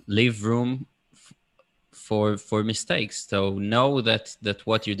leave room for mistakes. So know that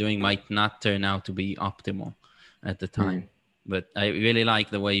what you're doing might not turn out to be optimal at the Hmm. time. But I really like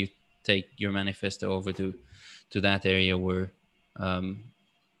the way you take your manifesto over to that area where um,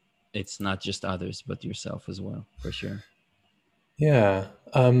 it's not just others but yourself as well, for sure. Yeah.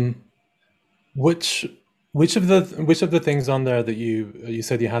 Which which of the things on there that you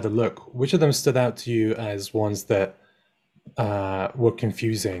said you had a look? Which of them stood out to you as ones that were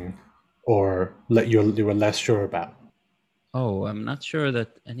confusing or let you were less sure about? Oh, I'm not sure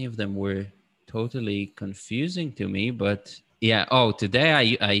that any of them were totally confusing to me, but yeah. Oh,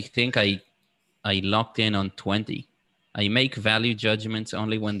 today I think I locked in on 20. I make value judgments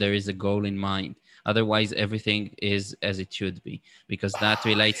only when there is a goal in mind. Otherwise, everything is as it should be, because that Oh,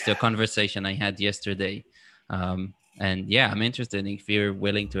 relates to a conversation I had yesterday. And yeah, I'm interested. If you're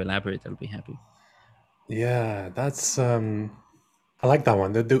willing to elaborate, I'll be happy. yeah, that's I like that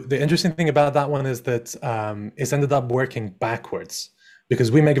one. The interesting thing about that one is that it's ended up working backwards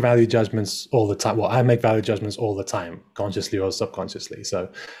because we make value judgments all the time. Well, I make value judgments all the time, consciously or subconsciously. So,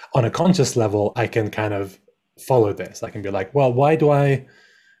 on a conscious level, I can kind of follow this. I can be like, well, why do I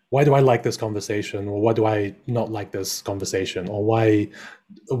like this conversation, or why do I not like this conversation, or why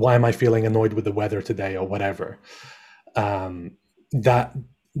am I feeling annoyed with the weather today, or whatever. um, that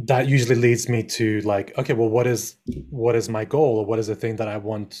that usually leads me to like, okay, well, what is my goal, or what is the thing that I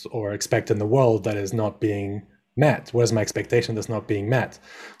want or expect in the world that is not being met? What is my expectation that's not being met?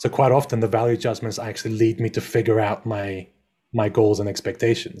 So quite often the value adjustments actually lead me to figure out my goals and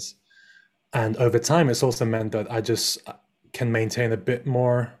expectations. And over time it's also meant that I just can maintain a bit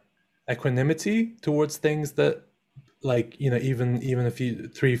more equanimity towards things that, like, even a few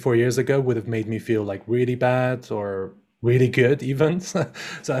 3 4 years ago would have made me feel like really bad or really good even. So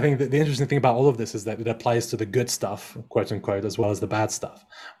I think that the interesting thing about all of this is that it applies to the good stuff, quote unquote, as well as the bad stuff.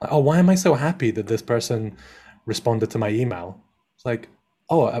 Like, oh, why am I so happy that this person responded to my email? It's like,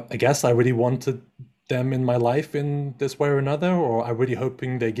 oh, I guess I really wanted them in my life in this way or another, or I'm really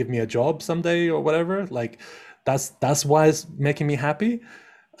hoping they give me a job someday or whatever. Like, that's why it's making me happy.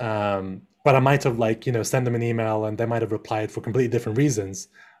 But I might have, like, send them an email and they might have replied for completely different reasons.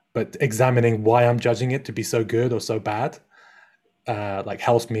 But examining why I'm judging it to be so good or so bad, like,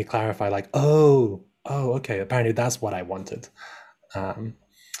 helps me clarify, like, oh, okay, apparently that's what I wanted. Um,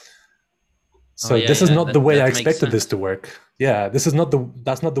 Oh so yeah, this is yeah, not the way I that makes expected this sense. to work. Yeah, that's not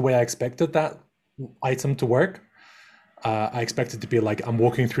the way I expected that item to work. I expect it to be like I'm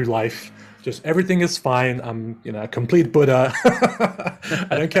walking through life, just everything is fine. I'm, a complete Buddha. I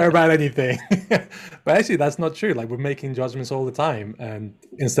don't care about anything. But actually, that's not true. Like, we're making judgments all the time, and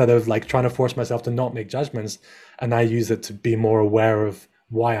instead of like trying to force myself to not make judgments, and I use it to be more aware of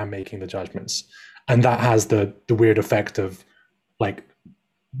why I'm making the judgments, and that has the weird effect of like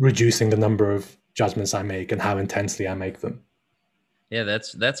reducing the number of judgments I make and how intensely I make them. Yeah,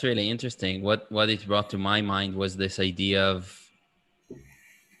 that's really interesting. What it brought to my mind was this idea of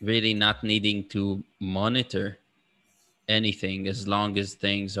really not needing to monitor anything as long as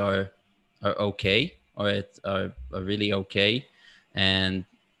things are okay, or are really okay, and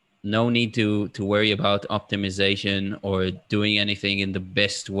no need to worry about optimization or doing anything in the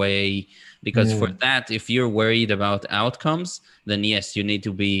best way. Because for Mm, that, if you're worried about outcomes, then yes, you need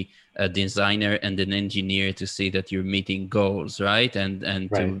to be a designer and an engineer to see that you're meeting goals, right? And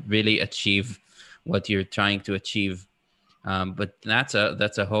right. to really achieve what you're trying to achieve. But that's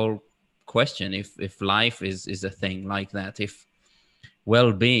a whole question. If life is a thing like that, if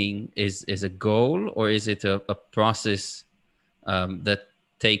well-being is a goal, or is it a process that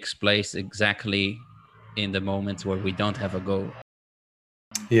takes place exactly in the moments where we don't have a goal?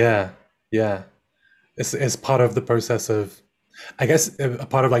 Yeah, yeah. It's part of the process of, I guess, a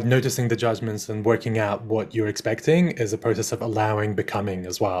part of like noticing the judgments and working out what you're expecting is a process of allowing becoming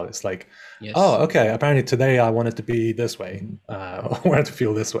as well. It's like, oh, Yes. okay, apparently today I wanted to be this way, I wanted to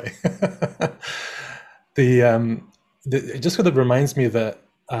feel this way. the, it just sort of reminds me that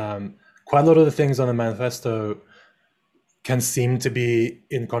quite a lot of the things on the manifesto can seem to be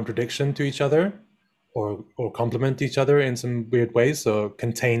in contradiction to each other, or complement each other in some weird ways, so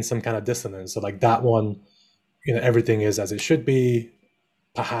contain some kind of dissonance. So like that one, everything is as it should be,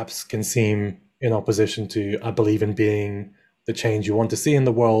 perhaps can seem in opposition to I believe in being the change you want to see in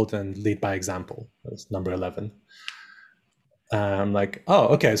the world and lead by example. That's number 11. I'm like, oh,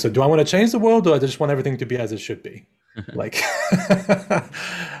 okay. So do I want to change the world, or I just want everything to be as it should be? Like,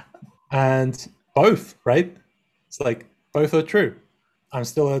 and both, right? It's like both are true. I'm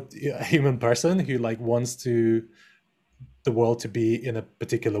still a human person who like wants to the world to be in a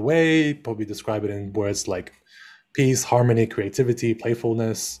particular way. Probably describe it in words like peace, harmony, creativity,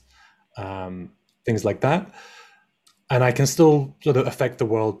 playfulness, things like that. And I can still sort of affect the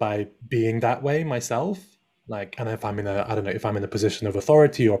world by being that way myself. Like, and if I'm in a, I don't know, if I'm in a position of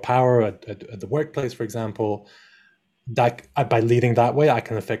authority or power at the workplace, for example, that by leading that way, I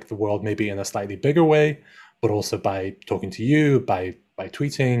can affect the world maybe in a slightly bigger way, but also by talking to you, by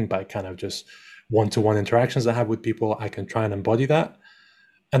tweeting, by kind of just one-to-one interactions I have with people, I can try and embody that,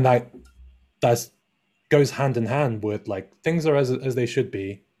 and that goes hand in hand with like things are as they should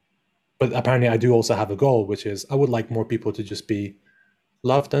be. But apparently, I do also have a goal, which is I would like more people to just be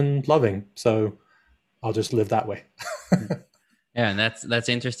loved and loving. So I'll just live that way. Yeah, and that's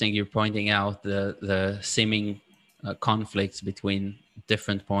interesting. You're pointing out the seeming conflicts between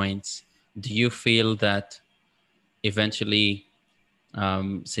different points. Do you feel that eventually,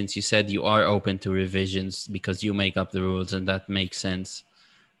 since you said you are open to revisions because you make up the rules and that makes sense,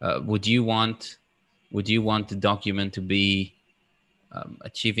 would you want the document to be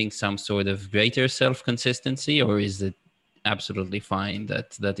achieving some sort of greater self-consistency, or is it absolutely fine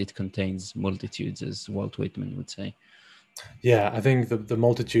that it contains multitudes, as Walt Whitman would say? Yeah, I think the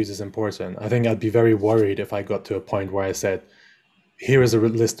multitudes is important. I think I'd be very worried if I got to a point where I said, here is a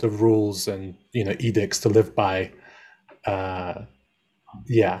list of rules and edicts to live by.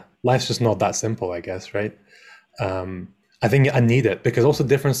 Yeah, life's just not that simple, I guess, right? I think I need it because also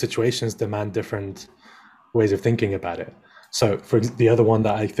different situations demand different ways of thinking about it. So for the other one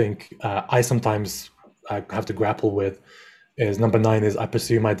that I think I sometimes have to grapple with is number 9 is I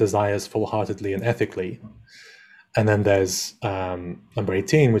pursue my desires full-heartedly and ethically. And then there's number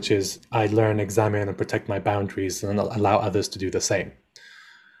 18, which is I learn, examine, and protect my boundaries and allow others to do the same.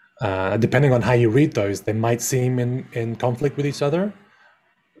 Depending on how you read those, they might seem in conflict with each other,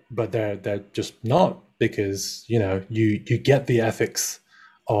 but they're just not, because you get the ethics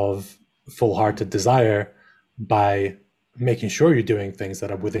of full-hearted desire by making sure you're doing things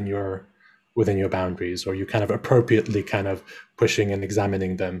that are within your boundaries, or you kind of appropriately kind of pushing and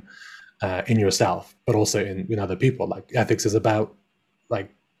examining them in yourself, but also in other people. Like ethics is about like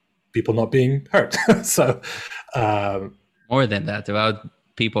people not being hurt. So more than that, about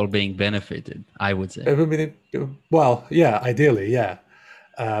people being benefited, I would say. Well, yeah, ideally, yeah.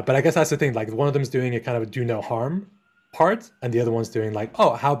 But I guess that's the thing. Like one of them is doing a kind of do no harm part, and the other one's doing like,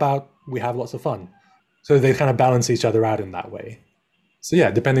 oh, how about we have lots of fun? So they kind of balance each other out in that way. So yeah,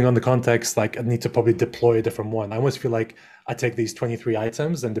 depending on the context, like I need to probably deploy a different one. I almost feel like I take these 23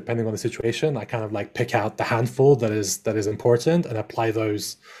 items, and depending on the situation, I kind of like pick out the handful that is important and apply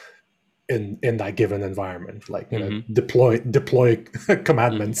those in that given environment. Like deploy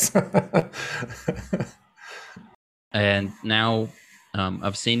commandments. And now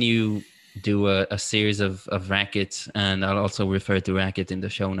I've seen you do a series of rackets, and I'll also refer to racket in the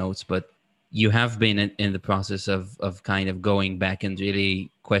show notes, but you have been in the process of kind of going back and really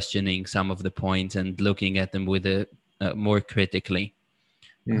questioning some of the points and looking at them with a more critically.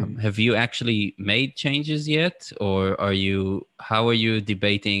 Have you actually made changes yet, or how are you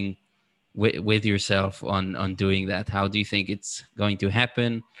debating with yourself on doing that? How do you think it's going to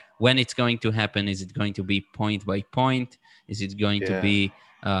happen? When it's going to happen? Is it going to be point by point? Is it going to be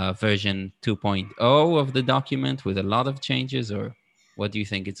version 2.0 of the document with a lot of changes, or what do you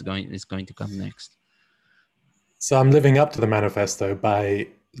think is going to come next? So I'm living up to the manifesto by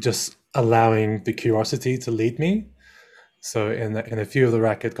just allowing the curiosity to lead me. So in a few of the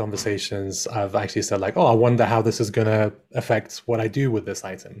racket conversations, I've actually said like, oh, I wonder how this is going to affect what I do with this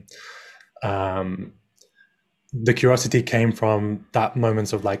item. The curiosity came from that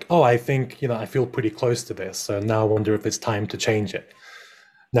moments of like, oh, I think, I feel pretty close to this. So now I wonder if it's time to change it.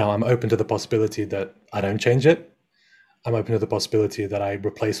 Now I'm open to the possibility that I don't change it. I'm open to the possibility that I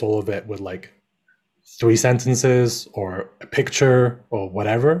replace all of it with like 3 sentences or a picture or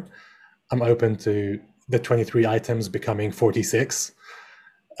whatever. I'm open to the 23 items becoming 46.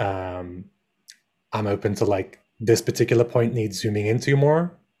 I'm open to like this particular point needs zooming into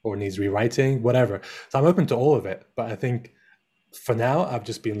more or needs rewriting, whatever. So I'm open to all of it. But I think for now, I've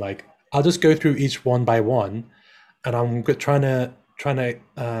just been like, I'll just go through each one by one, and I'm trying to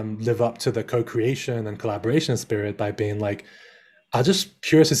live up to the co-creation and collaboration spirit by being like, I'm just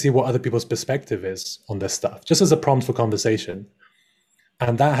curious to see what other people's perspective is on this stuff, just as a prompt for conversation.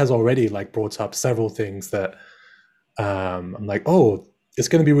 And that has already like brought up several things that I'm like, oh, it's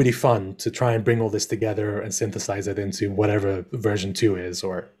going to be really fun to try and bring all this together and synthesize it into whatever version 2 is,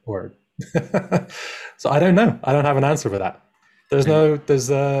 or so I don't know. I don't have an answer for that. And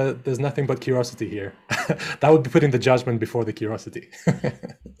There's nothing but curiosity here. That would be putting the judgment before the curiosity.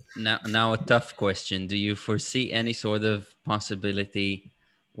 now a tough question. Do you foresee any sort of possibility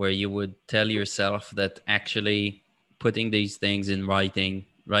where you would tell yourself that actually putting these things in writing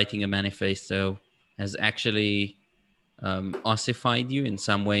a manifesto has actually ossified you in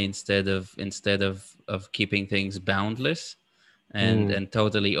some way instead of keeping things boundless Mm, and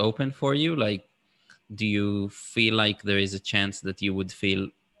totally open for you? Like, do you feel like there is a chance that you would feel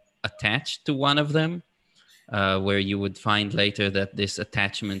attached to one of them, where you would find later that this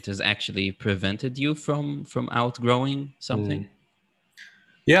attachment has actually prevented you from outgrowing something? mm.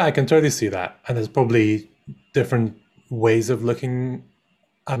 Yeah, I can totally see that. And there's probably different ways of looking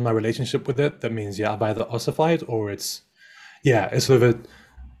at my relationship with it. That means, yeah, I've either ossified or it's sort of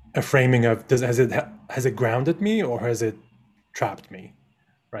a framing of has it grounded me or has it trapped me,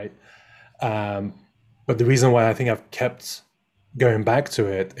 right? Um, but the reason why I think I've kept going back to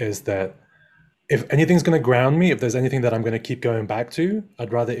it is that if anything's going to ground me, if there's anything that I'm going to keep going back to,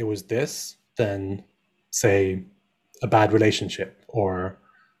 I'd rather it was this than, say, a bad relationship or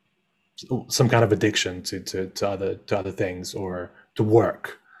some kind of addiction to other things or to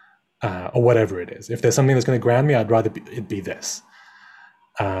work or whatever it is. If there's something that's going to ground me, I'd rather it be this.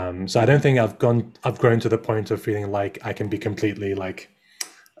 So I don't think I've grown to the point of feeling like I can be completely like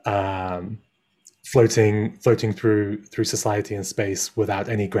um, floating through society and space without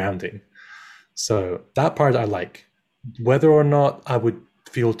any grounding. So that part I like. Whether or not I would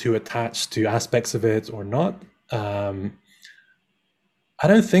feel too attached to aspects of it or not, um, I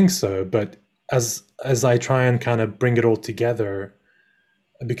don't think so. But as I try and kind of bring it all together,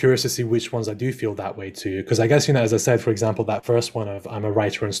 I'd be curious to see which ones I do feel that way too. Because I guess, as I said, for example, that first one of I'm a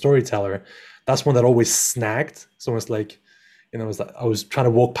writer and storyteller, that's one that always snagged. It's almost like, it was like I was trying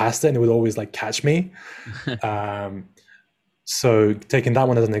to walk past it and it would always like catch me. Um, so taking that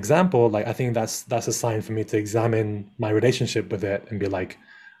one as an example, like I think that's a sign for me to examine my relationship with it and be like,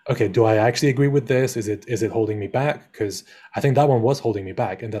 okay, do I actually agree with this? Is it holding me back? Because I think that one was holding me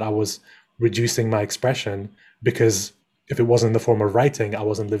back, and that I was reducing my expression because if it wasn't in the form of writing, I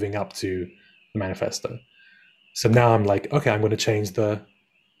wasn't living up to the manifesto. So now I'm like, okay, I'm going to change the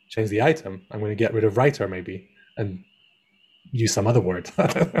item. I'm going to get rid of writer maybe and use some other word.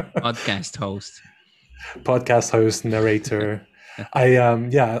 Podcast host. Podcast host, narrator.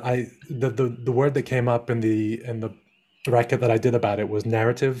 The word that came up in the bracket that I did about it was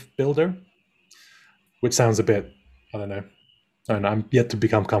narrative builder, which sounds a bit, I don't know. I don't know. I'm yet to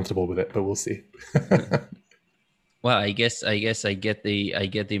become comfortable with it, but we'll see. Well, I guess I get the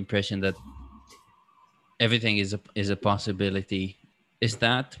impression that everything is a possibility. Is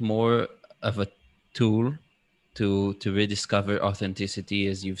that more of a tool to rediscover authenticity,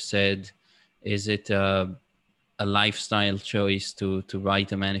 as you've said? Is it a lifestyle choice to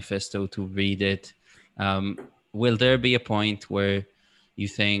write a manifesto, to read it? Will there be a point where you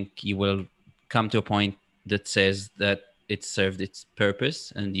think you will come to a point that says that it served its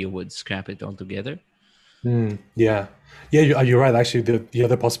purpose and you would scrap it altogether? Yeah, yeah, you're right. Actually, the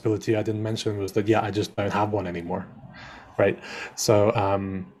other possibility I didn't mention was that, yeah, I just don't have one anymore, right? So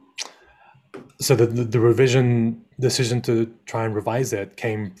the revision decision to try and revise it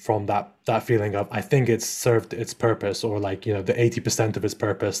came from that feeling of, I think it's served its purpose, or like, the 80% of its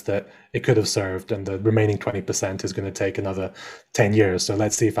purpose that it could have served, and the remaining 20% is going to take another 10 years. So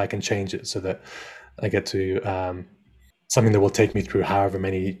let's see if I can change it so that I get to something that will take me through however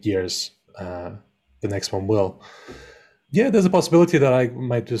many years the next one will. Yeah, there's a possibility that I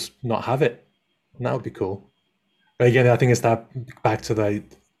might just not have it, and that would be cool. But again, I think it's that back to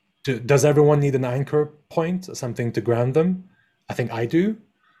does everyone need an anchor point, something to ground them? I think I do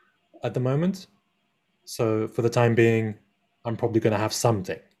at the moment. So for the time being, I'm probably going to have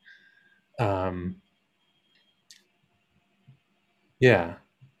something. Um, yeah,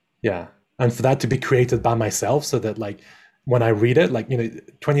 yeah. And for that to be created by myself, so that like when I read it, like,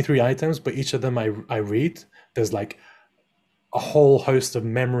 23 items, but each of them I read, there's like a whole host of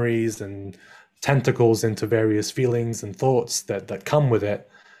memories and tentacles into various feelings and thoughts that come with it,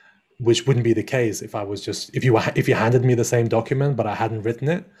 which wouldn't be the case if I was just if you handed me the same document but I hadn't written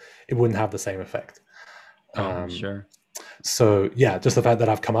it, it wouldn't have the same effect. Oh, I'm Um, sure. so yeah, just the fact that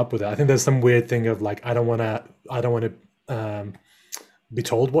I've come up with it, I think there's some weird thing of like I don't want to be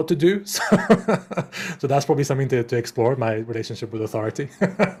told what to do. So, so that's probably something to explore, my relationship with authority.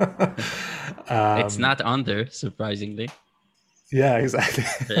 It's um, not under, surprisingly. yeah, exactly.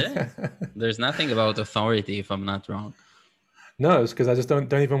 Yeah. There's nothing about authority, if I'm not wrong. No, it's because I just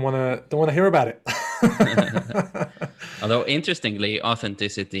don't even want to hear about it. Although interestingly,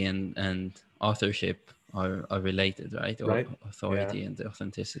 authenticity and authorship are related, right? Or Right? Yeah. authority and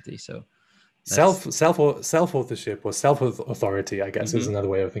authenticity. So that's Self authorship or self authority, I guess, is mhm. another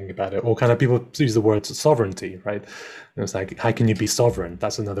way of thinking about it. Or kind of people use the word sovereignty, right? And it's like, how can you be sovereign?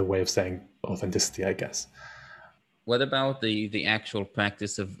 That's another way of saying authenticity, I guess. What about the actual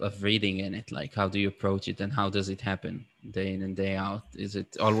practice of reading in it? Like, how do you approach it, and how does it happen day in and day out? Is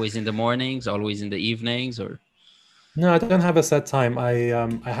it always in the mornings, always in the evenings, or No, I don't have a set time. I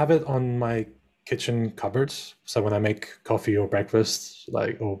have it on my kitchen cupboards. So when I make coffee or breakfast,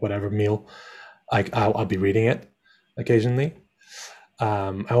 like or whatever meal, I'll be reading it occasionally.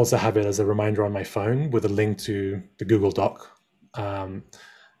 I also have it as a reminder on my phone with a link to the Google Doc. Um,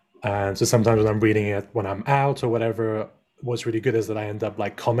 and so sometimes when I'm reading it when I'm out or whatever, what's really good is that I end up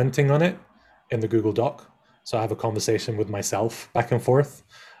like commenting on it in the Google Doc. So I have a conversation with myself back and forth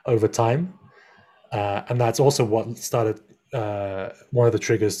over time. And that's also what started one of the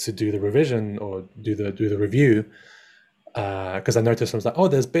triggers to do the revision or do the review. Because I noticed I was like, oh,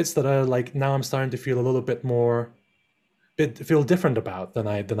 there's bits that are like now I'm starting to feel a little bit more feel different about than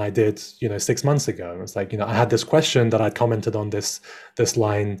I did 6 months ago. It's like I had this question that I'd commented on this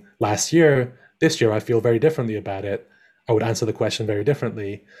line last year. This year I feel very differently about it. I would answer the question very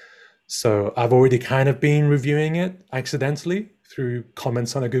differently. So I've already kind of been reviewing it accidentally through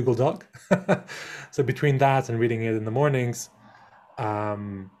comments on a Google Doc. So between that and reading it in the mornings,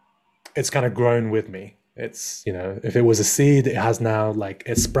 um, it's kind of grown with me. It's, if it was a seed, it has now like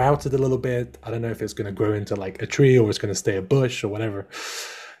it's sprouted a little bit. I don't know if it's going to grow into like a tree or it's going to stay a bush or whatever.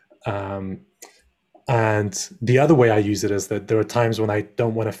 Um, and the other way I use it is that there are times when I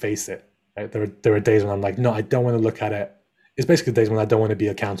don't want to face it. Right? There are days when I'm like, no, I don't want to look at it. It's basically days when I don't want to be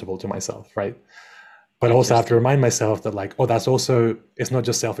accountable to myself, right? But I also have to interesting? remind myself that like, oh, that's also it's not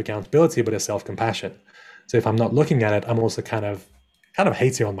just self accountability, but it's self compassion. So if I'm not looking at it, I'm also kind of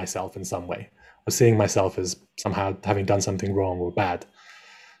hating on myself in some way, or seeing myself as somehow having done something wrong or bad.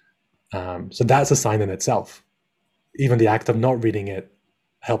 So that's a sign in itself. Even the act of not reading it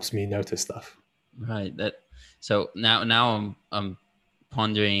helps me notice stuff. Right. That. So now I'm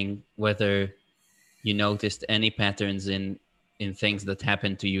pondering whether you noticed any patterns in things that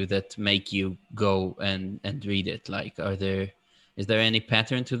happen to you that make you go and read it. Like, is there any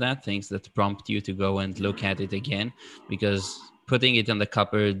pattern to that, things that prompt you to go and look at it again? Because putting it on the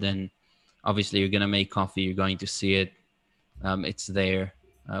cupboard, then obviously you're going to make coffee, you're going to see it, it's there.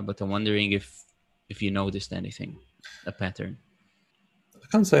 But I'm wondering if you noticed anything, a pattern. I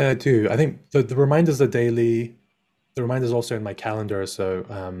can't say I do. I think the reminders are daily. The reminders also in my calendar. So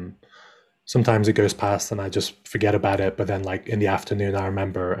sometimes it goes past and I just forget about it. But then, like in the afternoon, I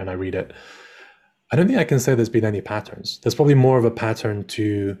remember and I read it. I don't think I can say there's been any patterns. There's probably more of a pattern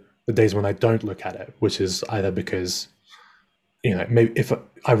to the days when I don't look at it, which is either because maybe if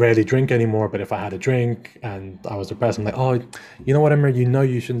I rarely drink anymore, but if I had a drink and I was depressed, I'm like, oh, you know what, Emma,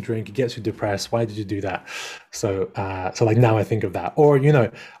 you shouldn't drink. It gets you depressed. Why did you do that? So like now I think of that. Or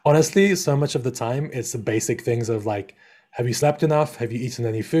honestly, so much of the time it's the basic things of like, have you slept enough? Have you eaten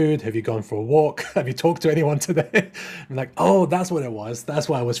any food? Have you gone for a walk? Have you talked to anyone today? I'm like, oh, that's what it was. That's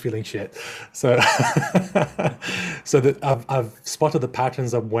why I was feeling shit. So, so that I've spotted the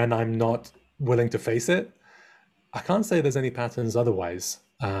patterns of when I'm not willing to face it. I can't say there's any patterns otherwise.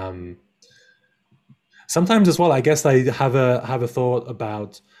 Sometimes as well, I guess I have a thought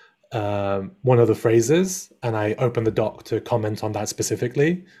about one of the phrases, and I open the doc to comment on that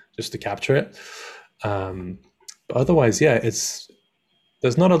specifically, just to capture it. Um, but otherwise, yeah, it's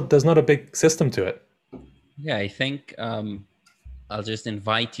there's not a big system to it. Yeah, I think I'll just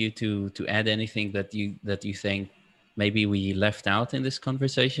invite you to add anything that you think maybe we left out in this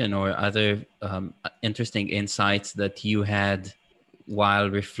conversation, or other interesting insights that you had while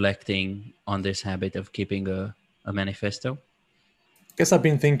reflecting on this habit of keeping a manifesto. I guess I've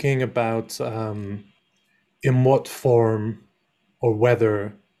been thinking about in what form or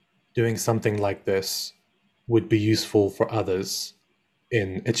whether doing something like this would be useful for others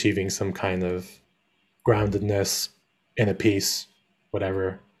in achieving some kind of groundedness, inner peace,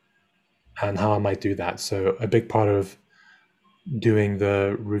 whatever, and how I might do that. So a big part of doing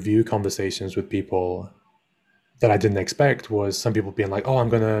the review conversations with people that I didn't expect was some people being like, "Oh, I'm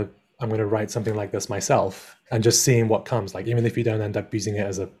gonna write something like this myself," and just seeing what comes. Like even if you don't end up using it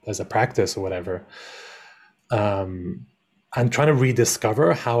as a practice or whatever, um, and trying to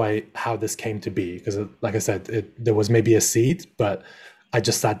rediscover how this came to be, because like I said, there was maybe a seed, but I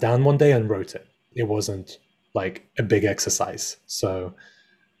just sat down one day and wrote it. It wasn't like a big exercise. So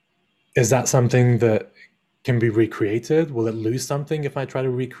is that something that can be recreated? Will it lose something if I try to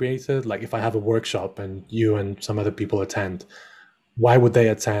recreate it? Like if I have a workshop and you and some other people attend, why would they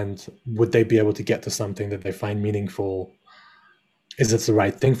attend? Would they be able to get to something that they find meaningful? Is it the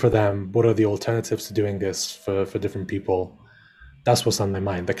right thing for them? What are the alternatives to doing this for different people? That's what's on my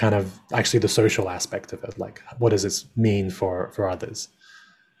mind. The kind of actually the social aspect of it. Like, what does this mean for others?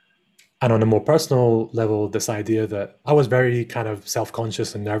 And on a more personal level, this idea that I was very kind of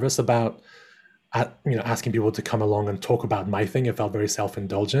self-conscious and nervous about, asking people to come along and talk about my thing. It felt very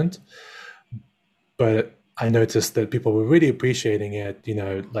self-indulgent, but I noticed that people were really appreciating it,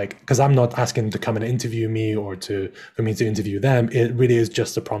 like, because I'm not asking them to come and interview me or for me to interview them. It really is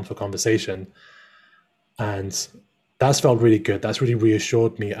just a prompt for conversation. And that's felt really good. That's really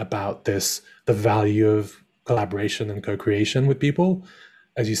reassured me about the value of collaboration and co-creation with people.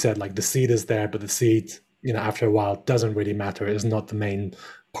 As you said, like the seed is there, but the seed, after a while doesn't really matter. It's not the main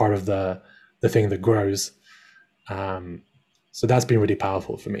part of the thing that grows. So that's been really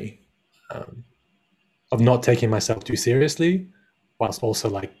powerful for me, of not taking myself too seriously, whilst also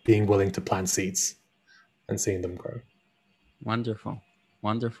like being willing to plant seeds and seeing them grow. Wonderful.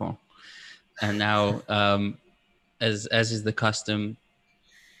 And now, as is the custom,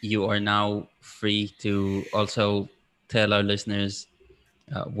 you are now free to also tell our listeners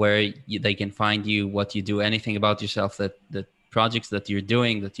where they can find you, what you do, anything about yourself, that projects that you're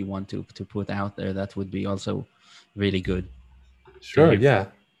doing that you want to put out there. That would be also really good. Sure, yeah.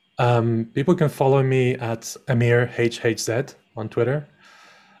 People can follow me at Amir HHZ on Twitter.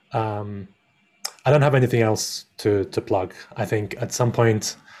 I don't have anything else to plug. I think at some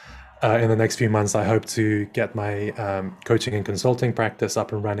point in the next few months, I hope to get my coaching and consulting practice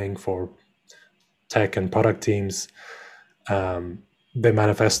up and running for tech and product teams. The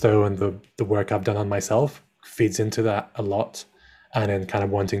manifesto and the work I've done on myself feeds into that a lot. And then kind of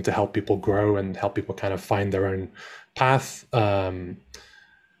wanting to help people grow and help people kind of find their own path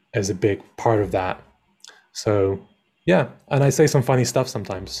is a big part of that. So yeah, and I say some funny stuff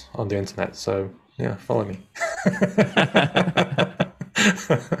sometimes on the internet. So yeah, follow me.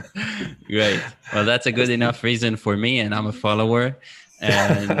 Great. Well, that's a good enough reason for me, and I'm a follower.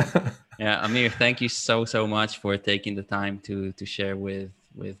 And yeah, Amir, thank you so much for taking the time to share with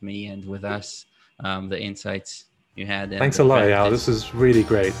me and with us the insights you had. Thanks a lot, Eyal. This is really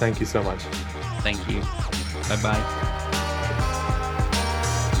great. Thank you so much. Thank you. Bye-bye.